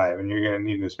sun dive and you're going to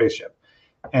need a new spaceship.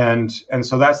 And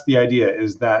so that's the idea,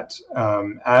 is that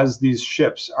as these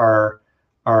ships are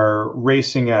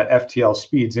racing at FTL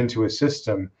speeds into a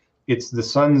system, it's the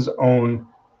sun's own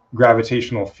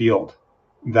gravitational field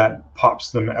that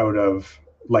pops them out of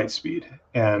light speed,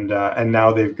 and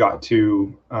now they've got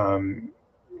to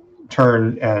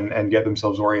turn and get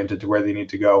themselves oriented to where they need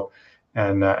to go,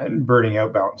 and burning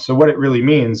outbound. So what it really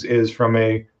means is, from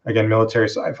a, again, military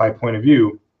sci-fi point of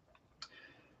view,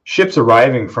 ships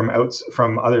arriving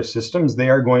from other systems, they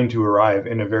are going to arrive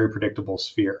in a very predictable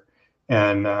sphere,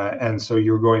 and so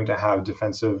you're going to have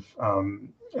defensive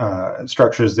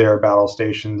structures there, battle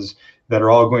stations that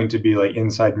are all going to be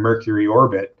inside Mercury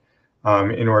orbit,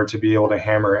 in order to be able to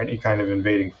hammer any kind of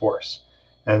invading force.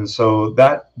 And so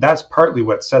that's partly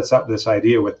what sets up this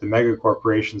idea with the mega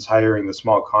corporations hiring the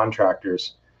small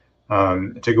contractors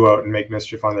to go out and make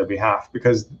mischief on their behalf,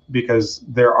 because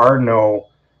there are no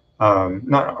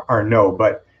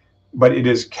but it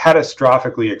is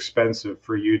catastrophically expensive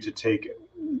for you to take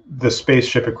the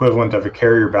spaceship equivalent of a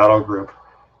carrier battle group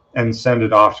and send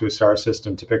it off to a star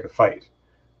system to pick a fight.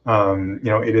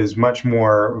 It is much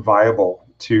more viable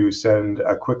to send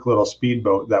a quick little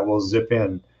speedboat that will zip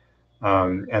in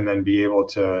and then be able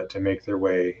to make their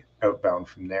way outbound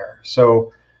from there.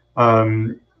 So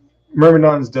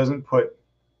Myrmidons doesn't put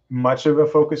much of a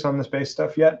focus on the space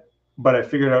stuff yet, but I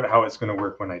figured out how it's going to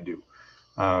work when I do,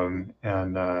 and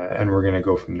we're going to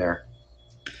go from there.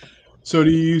 So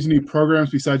do you use any programs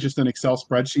besides just an Excel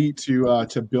spreadsheet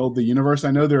to build the universe?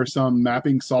 I know there are some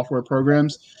mapping software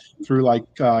programs through like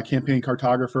Campaign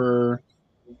Cartographer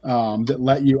that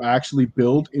let you actually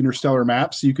build interstellar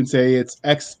maps. So you can say it's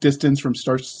X distance from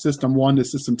star system one to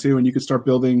system two, and you can start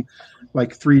building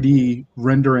like 3D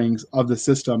renderings of the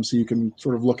system so you can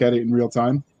sort of look at it in real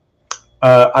time.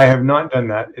 I have not done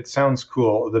that. It sounds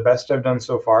cool. The best I've done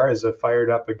so far is I've fired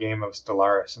up a game of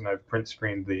Stellaris and I've print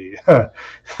screened the,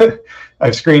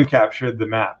 I've screen captured the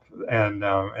map, and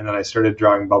then I started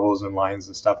drawing bubbles and lines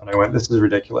and stuff. And I went, this is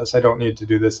ridiculous. I don't need to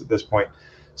do this at this point.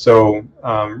 So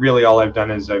really, all I've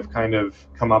done is I've kind of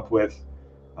come up with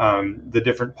the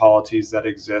different polities that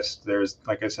exist. There's,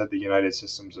 like I said, the United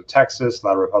Systems of Texas,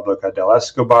 La República del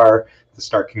Escobar, the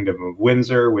Star Kingdom of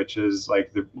Windsor, which is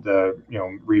like the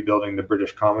rebuilding the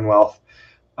British Commonwealth,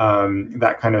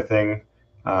 that kind of thing.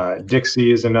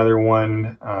 Dixie is another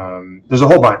one. There's a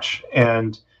whole bunch,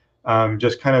 and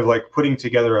just kind of like putting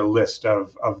together a list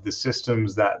of the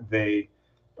systems that they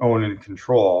own and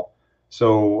control.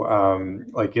 So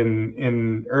like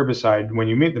in Herbicide, when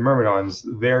you meet the Myrmidons,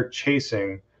 they're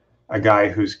chasing a guy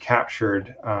who's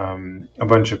captured a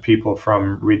bunch of people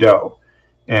from Rideau.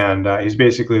 And he's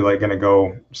basically like going to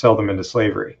go sell them into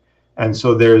slavery. And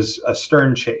so there's a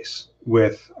stern chase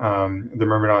with the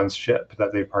Myrmidons ship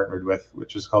that they partnered with,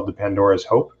 which is called the Pandora's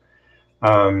Hope.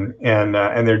 And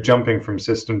they're jumping from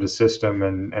system to system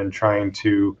and trying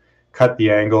to cut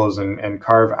the angles and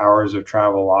carve hours of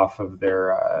travel off of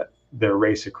their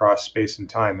race across space and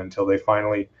time until they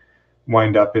finally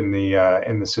wind up in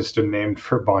the system named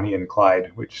for Bonnie and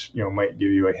Clyde, which might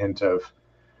give you a hint of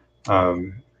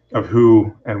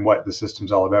who and what the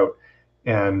system's all about.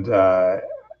 And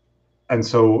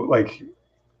so like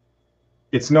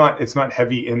it's not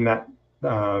heavy in that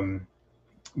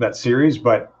that series,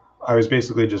 but I was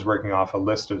basically just working off a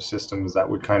list of systems that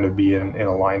would kind of be in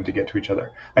a line to get to each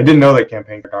other. I didn't know that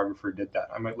Campaign Cartographer did that.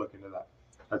 I might look into that.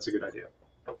 That's a good idea.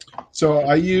 So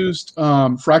I used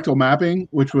fractal mapping,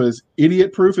 which was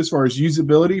idiot proof as far as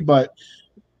usability, but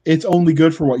it's only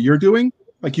good for what you're doing.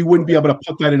 Like you wouldn't be able to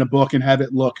put that in a book and have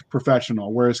it look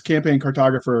professional. Whereas Campaign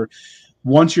Cartographer,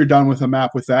 once you're done with a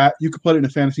map with that, you could put it in a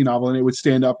fantasy novel and it would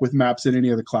stand up with maps in any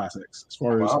of the classics as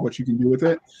far as what you can do with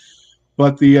it.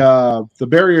 But the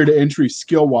barrier to entry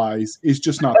skill wise is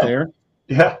just not there.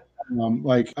 Yeah.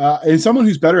 And someone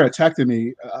who's better at tech than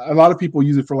me, a lot of people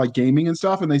use it for like gaming and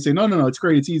stuff, and they say, no, it's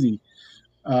great, it's easy.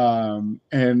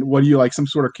 And what do you like, some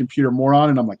sort of computer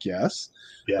moron? And I'm like, yes.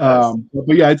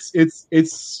 But yeah,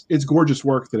 it's gorgeous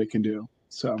work that it can do.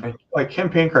 So like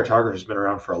Campaign Cartographer has been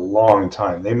around for a long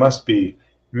time. They must be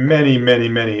many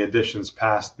editions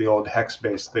past the old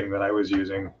hex-based thing that I was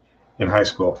using in high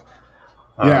school.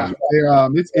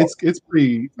 It's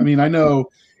pretty. I mean, I know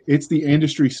it's the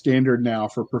industry standard now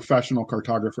for professional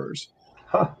cartographers.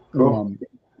 Cool.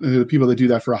 The people that do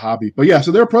that for a hobby. But yeah,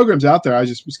 so there are programs out there. I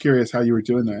just was curious how you were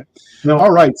doing that. No.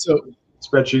 All right, so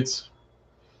spreadsheets.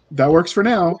 That works for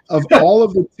now. Of all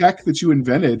of the tech that you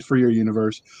invented for your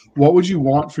universe, what would you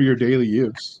want for your daily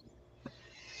use?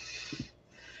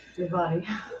 Your body.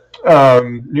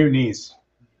 New knees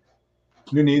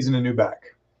and a new back.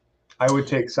 I would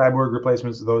take cyborg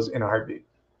replacements of those in a heartbeat.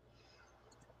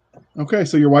 Okay,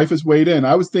 so your wife has weighed in.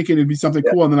 I was thinking it'd be something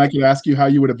cool, and then I could ask you how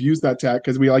you would abuse that tech,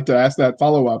 because we like to ask that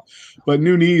follow-up. But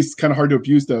new knees, kind of hard to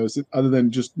abuse those, other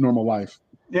than just normal life.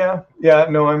 Yeah.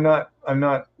 No, I'm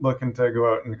not looking to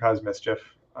go out and cause mischief,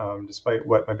 despite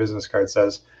what my business card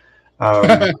says.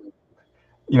 I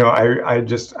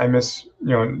miss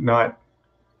not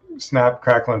snap,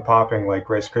 crackle, and popping like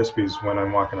Rice Krispies when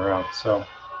I'm walking around. So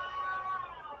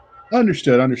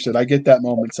understood. I get that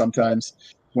moment sometimes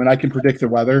when I can predict the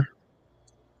weather.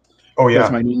 Oh yeah,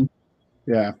 that's my knee.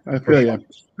 Yeah, I feel you.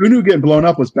 Who knew getting blown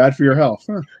up was bad for your health?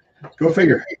 Huh. Go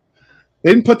figure.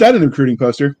 They didn't put that in the recruiting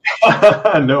poster.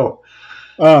 No.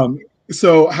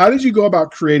 So how did you go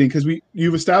about creating? Because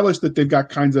you've established that they've got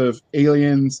kinds of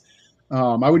aliens.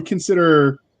 I would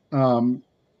consider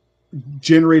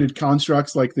generated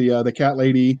constructs like the cat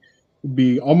lady would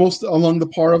be almost along the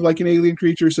par of like an alien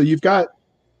creature. So you've got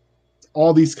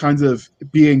all these kinds of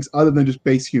beings other than just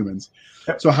base humans.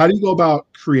 Yep. So how do you go about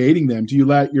creating them? Do you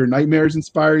let your nightmares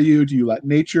inspire you? Do you let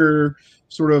nature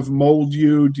sort of mold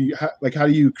you? How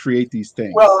do you create these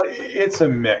things? Well, it's a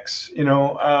mix.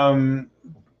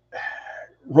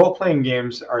 Role-playing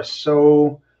games are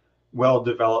so well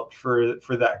developed for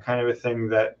that kind of a thing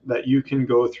that you can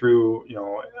go through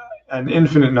an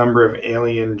infinite number of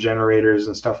alien generators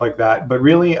and stuff like that. But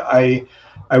really, I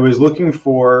was looking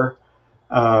for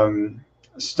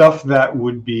stuff that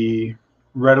would be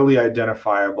readily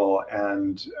identifiable,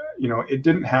 and it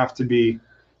didn't have to be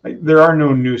like, there are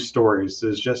no new stories.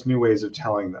 There's just new ways of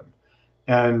telling them.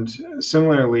 And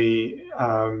similarly,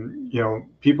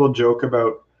 people joke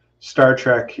about Star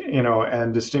Trek,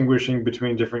 and distinguishing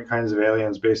between different kinds of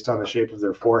aliens based on the shape of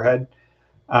their forehead.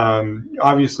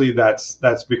 Obviously,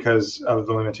 that's because of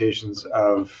the limitations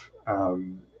of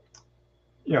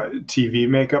TV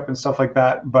makeup and stuff like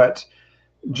that. But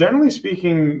generally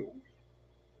speaking,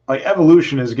 like,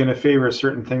 evolution is going to favor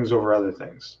certain things over other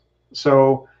things.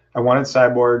 So I wanted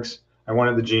cyborgs. I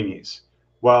wanted the genies.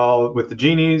 Well, with the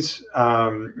genies,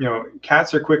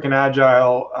 cats are quick and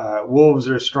agile. Wolves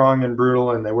are strong and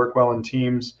brutal, and they work well in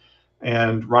teams.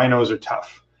 And rhinos are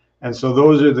tough. And so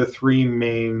those are the three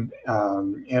main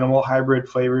animal hybrid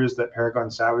flavors that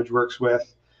Paragon Savage works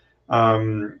with.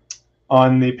 On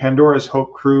the Pandora's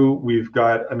Hope crew, we've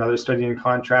got another study in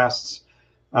contrasts.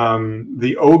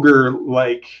 The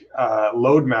ogre-like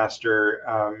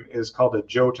Loadmaster is called a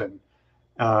Jotun.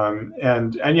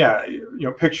 And yeah,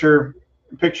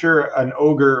 picture an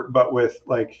ogre, but with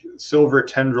like silver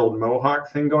tendrilled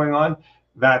mohawk thing going on.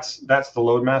 That's the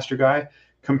Loadmaster guy,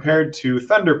 compared to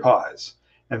Thunderpaws.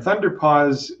 And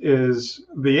Thunderpaws is,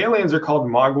 the aliens are called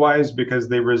Mogwais because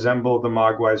they resemble the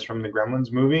Mogwais from the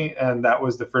Gremlins movie, and that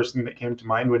was the first thing that came to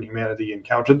mind when humanity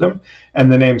encountered them, and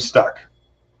the name stuck.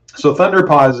 So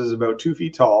Thunderpaws is about 2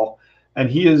 feet tall, and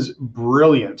he is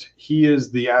brilliant. He is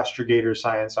the astrogator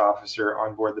science officer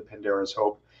on board the Pandora's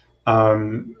Hope.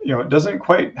 It doesn't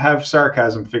quite have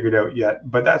sarcasm figured out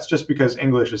yet, but that's just because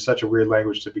English is such a weird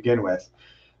language to begin with.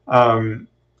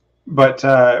 But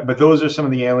those are some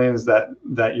of the aliens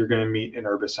that you're going to meet in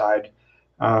Herbicide.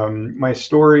 My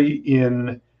story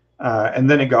in And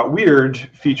Then It Got Weird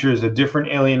features a different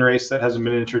alien race that hasn't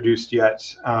been introduced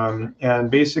yet, and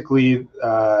basically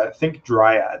think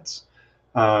dryads.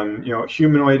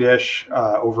 Humanoid-ish,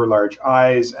 over large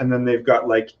eyes, and then they've got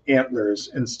like antlers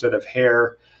instead of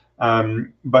hair.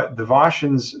 But the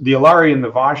Vashans, the Alari and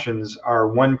the Vashans, are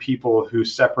one people who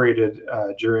separated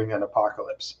during an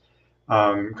apocalypse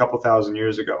a couple thousand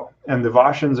years ago. And the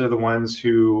Vashans are the ones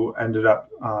who ended up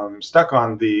stuck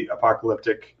on the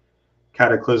apocalyptic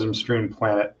cataclysm-strewn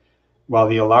planet, while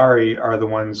the Alari are the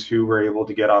ones who were able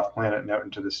to get off planet and out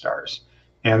into the stars.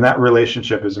 And that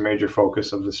relationship is a major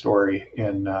focus of the story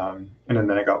in And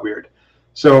Then It Got Weird.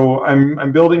 So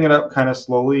I'm building it up kind of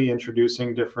slowly,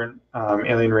 introducing different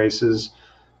alien races.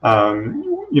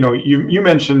 You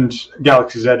mentioned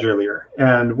Galaxy's Edge earlier,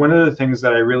 and one of the things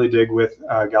that I really dig with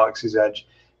Galaxy's Edge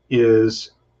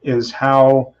is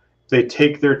how they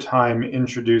take their time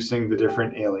introducing the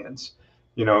different aliens.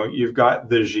 You've got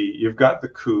the G, you've got the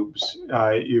Koobs,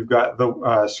 you've got the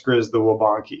Skriz, the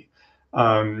Wabanki.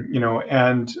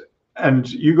 And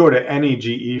you go to any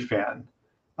GE fan,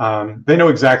 they know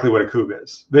exactly what a Koob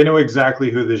is. They know exactly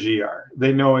who the G are.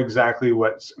 They know exactly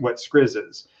what Skriz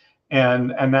is.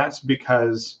 And that's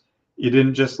because you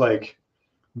didn't just like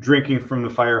drinking from the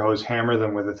fire hose hammer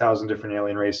them with 1,000 different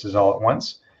alien races all at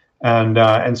once.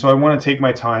 And so I want to take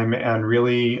my time and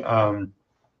really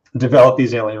develop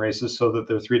these alien races so that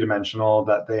they're three-dimensional,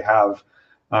 that they have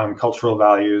cultural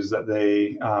values, that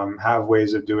they have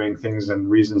ways of doing things and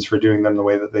reasons for doing them the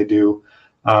way that they do,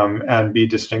 and be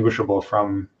distinguishable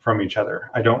from each other.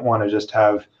 I don't want to just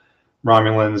have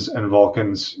Romulans and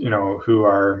Vulcans, who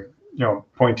are,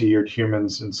 pointy-eared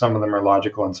humans, and some of them are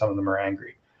logical and some of them are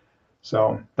angry.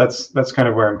 So that's kind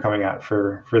of where I'm coming at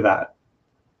for that.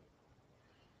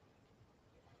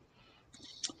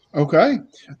 Okay.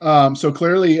 So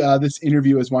clearly this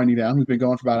interview is winding down. We've been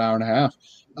going for about an hour and a half.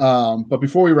 But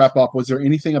before we wrap up, was there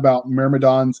anything about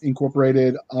Myrmidon's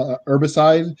Incorporated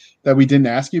Herbicide that we didn't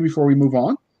ask you before we move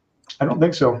on? I don't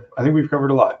think so. I think we've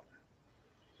covered a lot.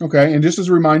 Okay. And just as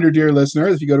a reminder, dear listener,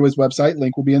 if you go to his website,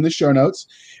 link will be in the show notes,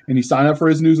 and you sign up for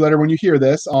his newsletter when you hear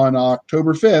this on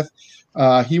October 5th,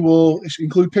 he will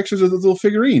include pictures of those little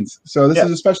figurines. So this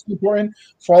is especially important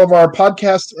for all of our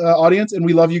podcast audience, and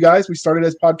we love you guys. We started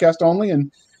as podcast only,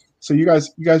 and so you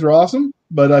guys are awesome.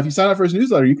 But if you sign up for his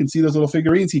newsletter, you can see those little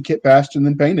figurines he kit bashed and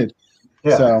then painted.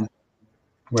 Yeah. So,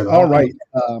 all right.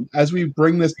 As we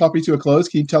bring this puppy to a close,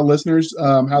 can you tell listeners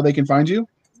how they can find you?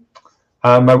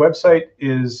 My website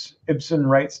is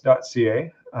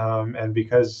ibsonwrites.ca, and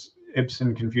because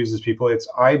Ibson confuses people, it's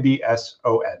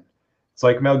IBSON. It's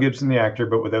like Mel Gibson, the actor,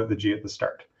 but without the G at the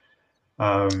start.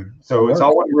 So it's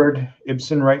all one word,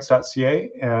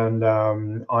 ibsonwrites.ca. And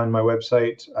on my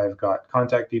website, I've got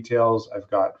contact details. I've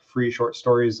got free short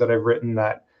stories that I've written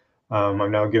that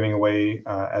I'm now giving away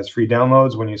as free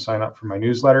downloads when you sign up for my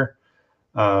newsletter.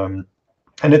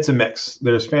 And it's a mix.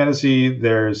 There's fantasy,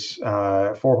 there's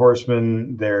Four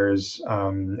Horsemen, there's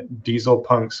diesel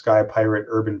punk, sky pirate,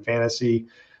 urban fantasy.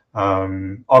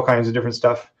 all kinds of different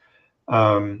stuff.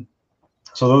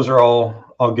 So those are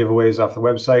all giveaways off the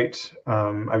website.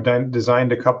 I've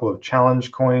designed a couple of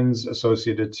challenge coins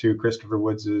associated to Christopher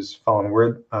Woods's Fallen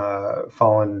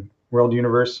World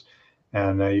universe,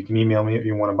 and you can email me if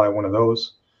you want to buy one of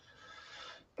those.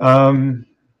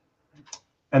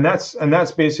 And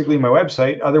that's basically my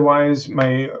website. Otherwise,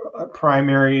 my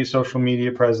primary social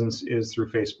media presence is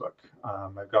through Facebook.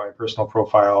 I've got my personal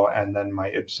profile and then my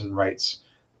Ibson Rights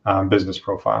business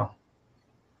profile.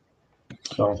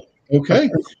 So okay.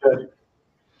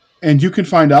 And you can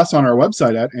find us on our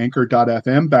website at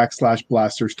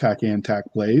anchor.fm/blasters tack and tack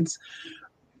blades.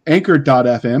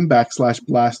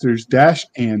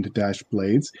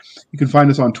 anchor.fm/blasters-and-blades. You can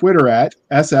find us on Twitter at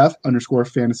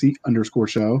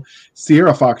SF_fantasy_show,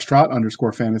 Sierra Foxtrot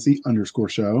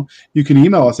 _fantasy_show. You can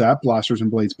email us at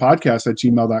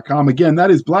blastersandbladespodcast@gmail.com. Again,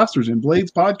 that is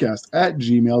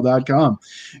blastersandbladespodcast@gmail.com.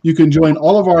 You can join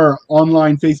all of our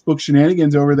online Facebook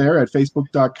shenanigans over there at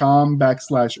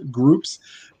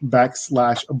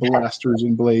facebook.com/groups/Blasters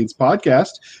and Blades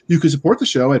podcast. You can support the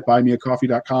show at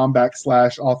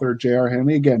buymeacoffee.com/author J.R.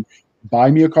 Hanley. Again,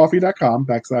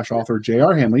 buymeacoffee.com/author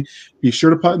J.R. Hanley. Be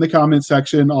sure to put in the comment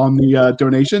section on the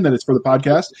donation that it's for the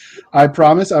podcast. I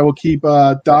promise I will keep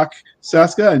Doc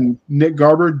Seska and Nick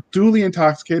Garber duly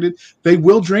intoxicated. They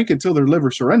will drink until their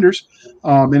liver surrenders.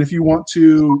 And if you want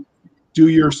to do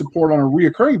your support on a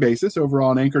reoccurring basis over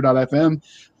on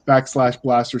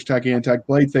anchor.fm/blasters tack and tack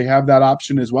blades, they have that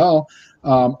option as well.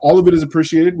 All of it is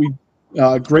appreciated. We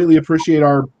greatly appreciate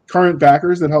our current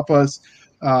backers that help us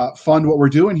fund what we're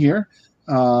doing here.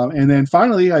 And then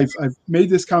finally, I've made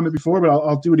this comment before, but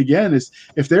I'll do it again, is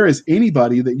if there is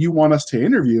anybody that you want us to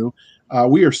interview,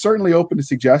 we are certainly open to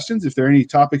suggestions. If there are any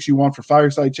topics you want for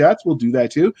fireside chats, we'll do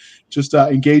that too. Just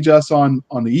engage us on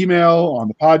the email, on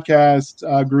the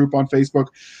podcast group, on Facebook,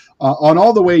 on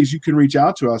all the ways you can reach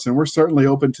out to us. And we're certainly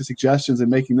open to suggestions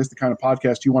and making this the kind of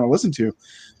podcast you want to listen to.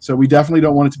 So we definitely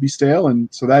don't want it to be stale. And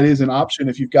so that is an option.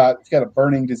 If you've got a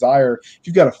burning desire, if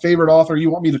you've got a favorite author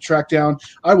you want me to track down,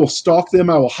 I will stalk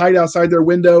them. I will hide outside their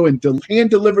window and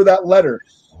hand deliver that letter.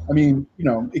 I mean,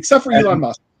 except for Elon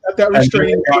Musk. Got that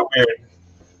restraining order.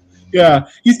 Yeah,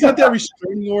 he's got that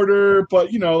restraining order,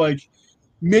 but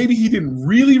maybe he didn't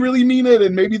really, really mean it,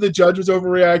 and maybe the judge was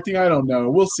overreacting. I don't know.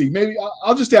 We'll see. Maybe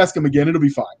I'll just ask him again. It'll be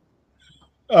fine.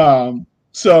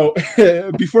 So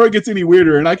before it gets any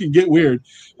weirder, and I can get weird,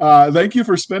 thank you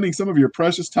for spending some of your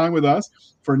precious time with us.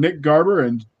 For Nick Garber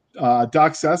and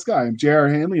Doc Seska, I'm J.R.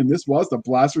 Hanley, and this was the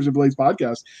Blasters and Blades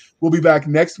podcast. We'll be back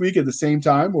next week at the same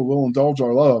time, where we'll indulge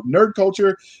our love of nerd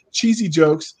culture, cheesy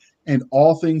jokes, and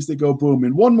all things that go boom.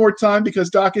 And one more time, because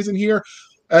Doc isn't here,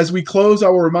 as we close, I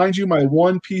will remind you my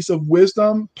one piece of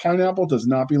wisdom: pineapple does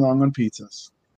not belong on pizzas.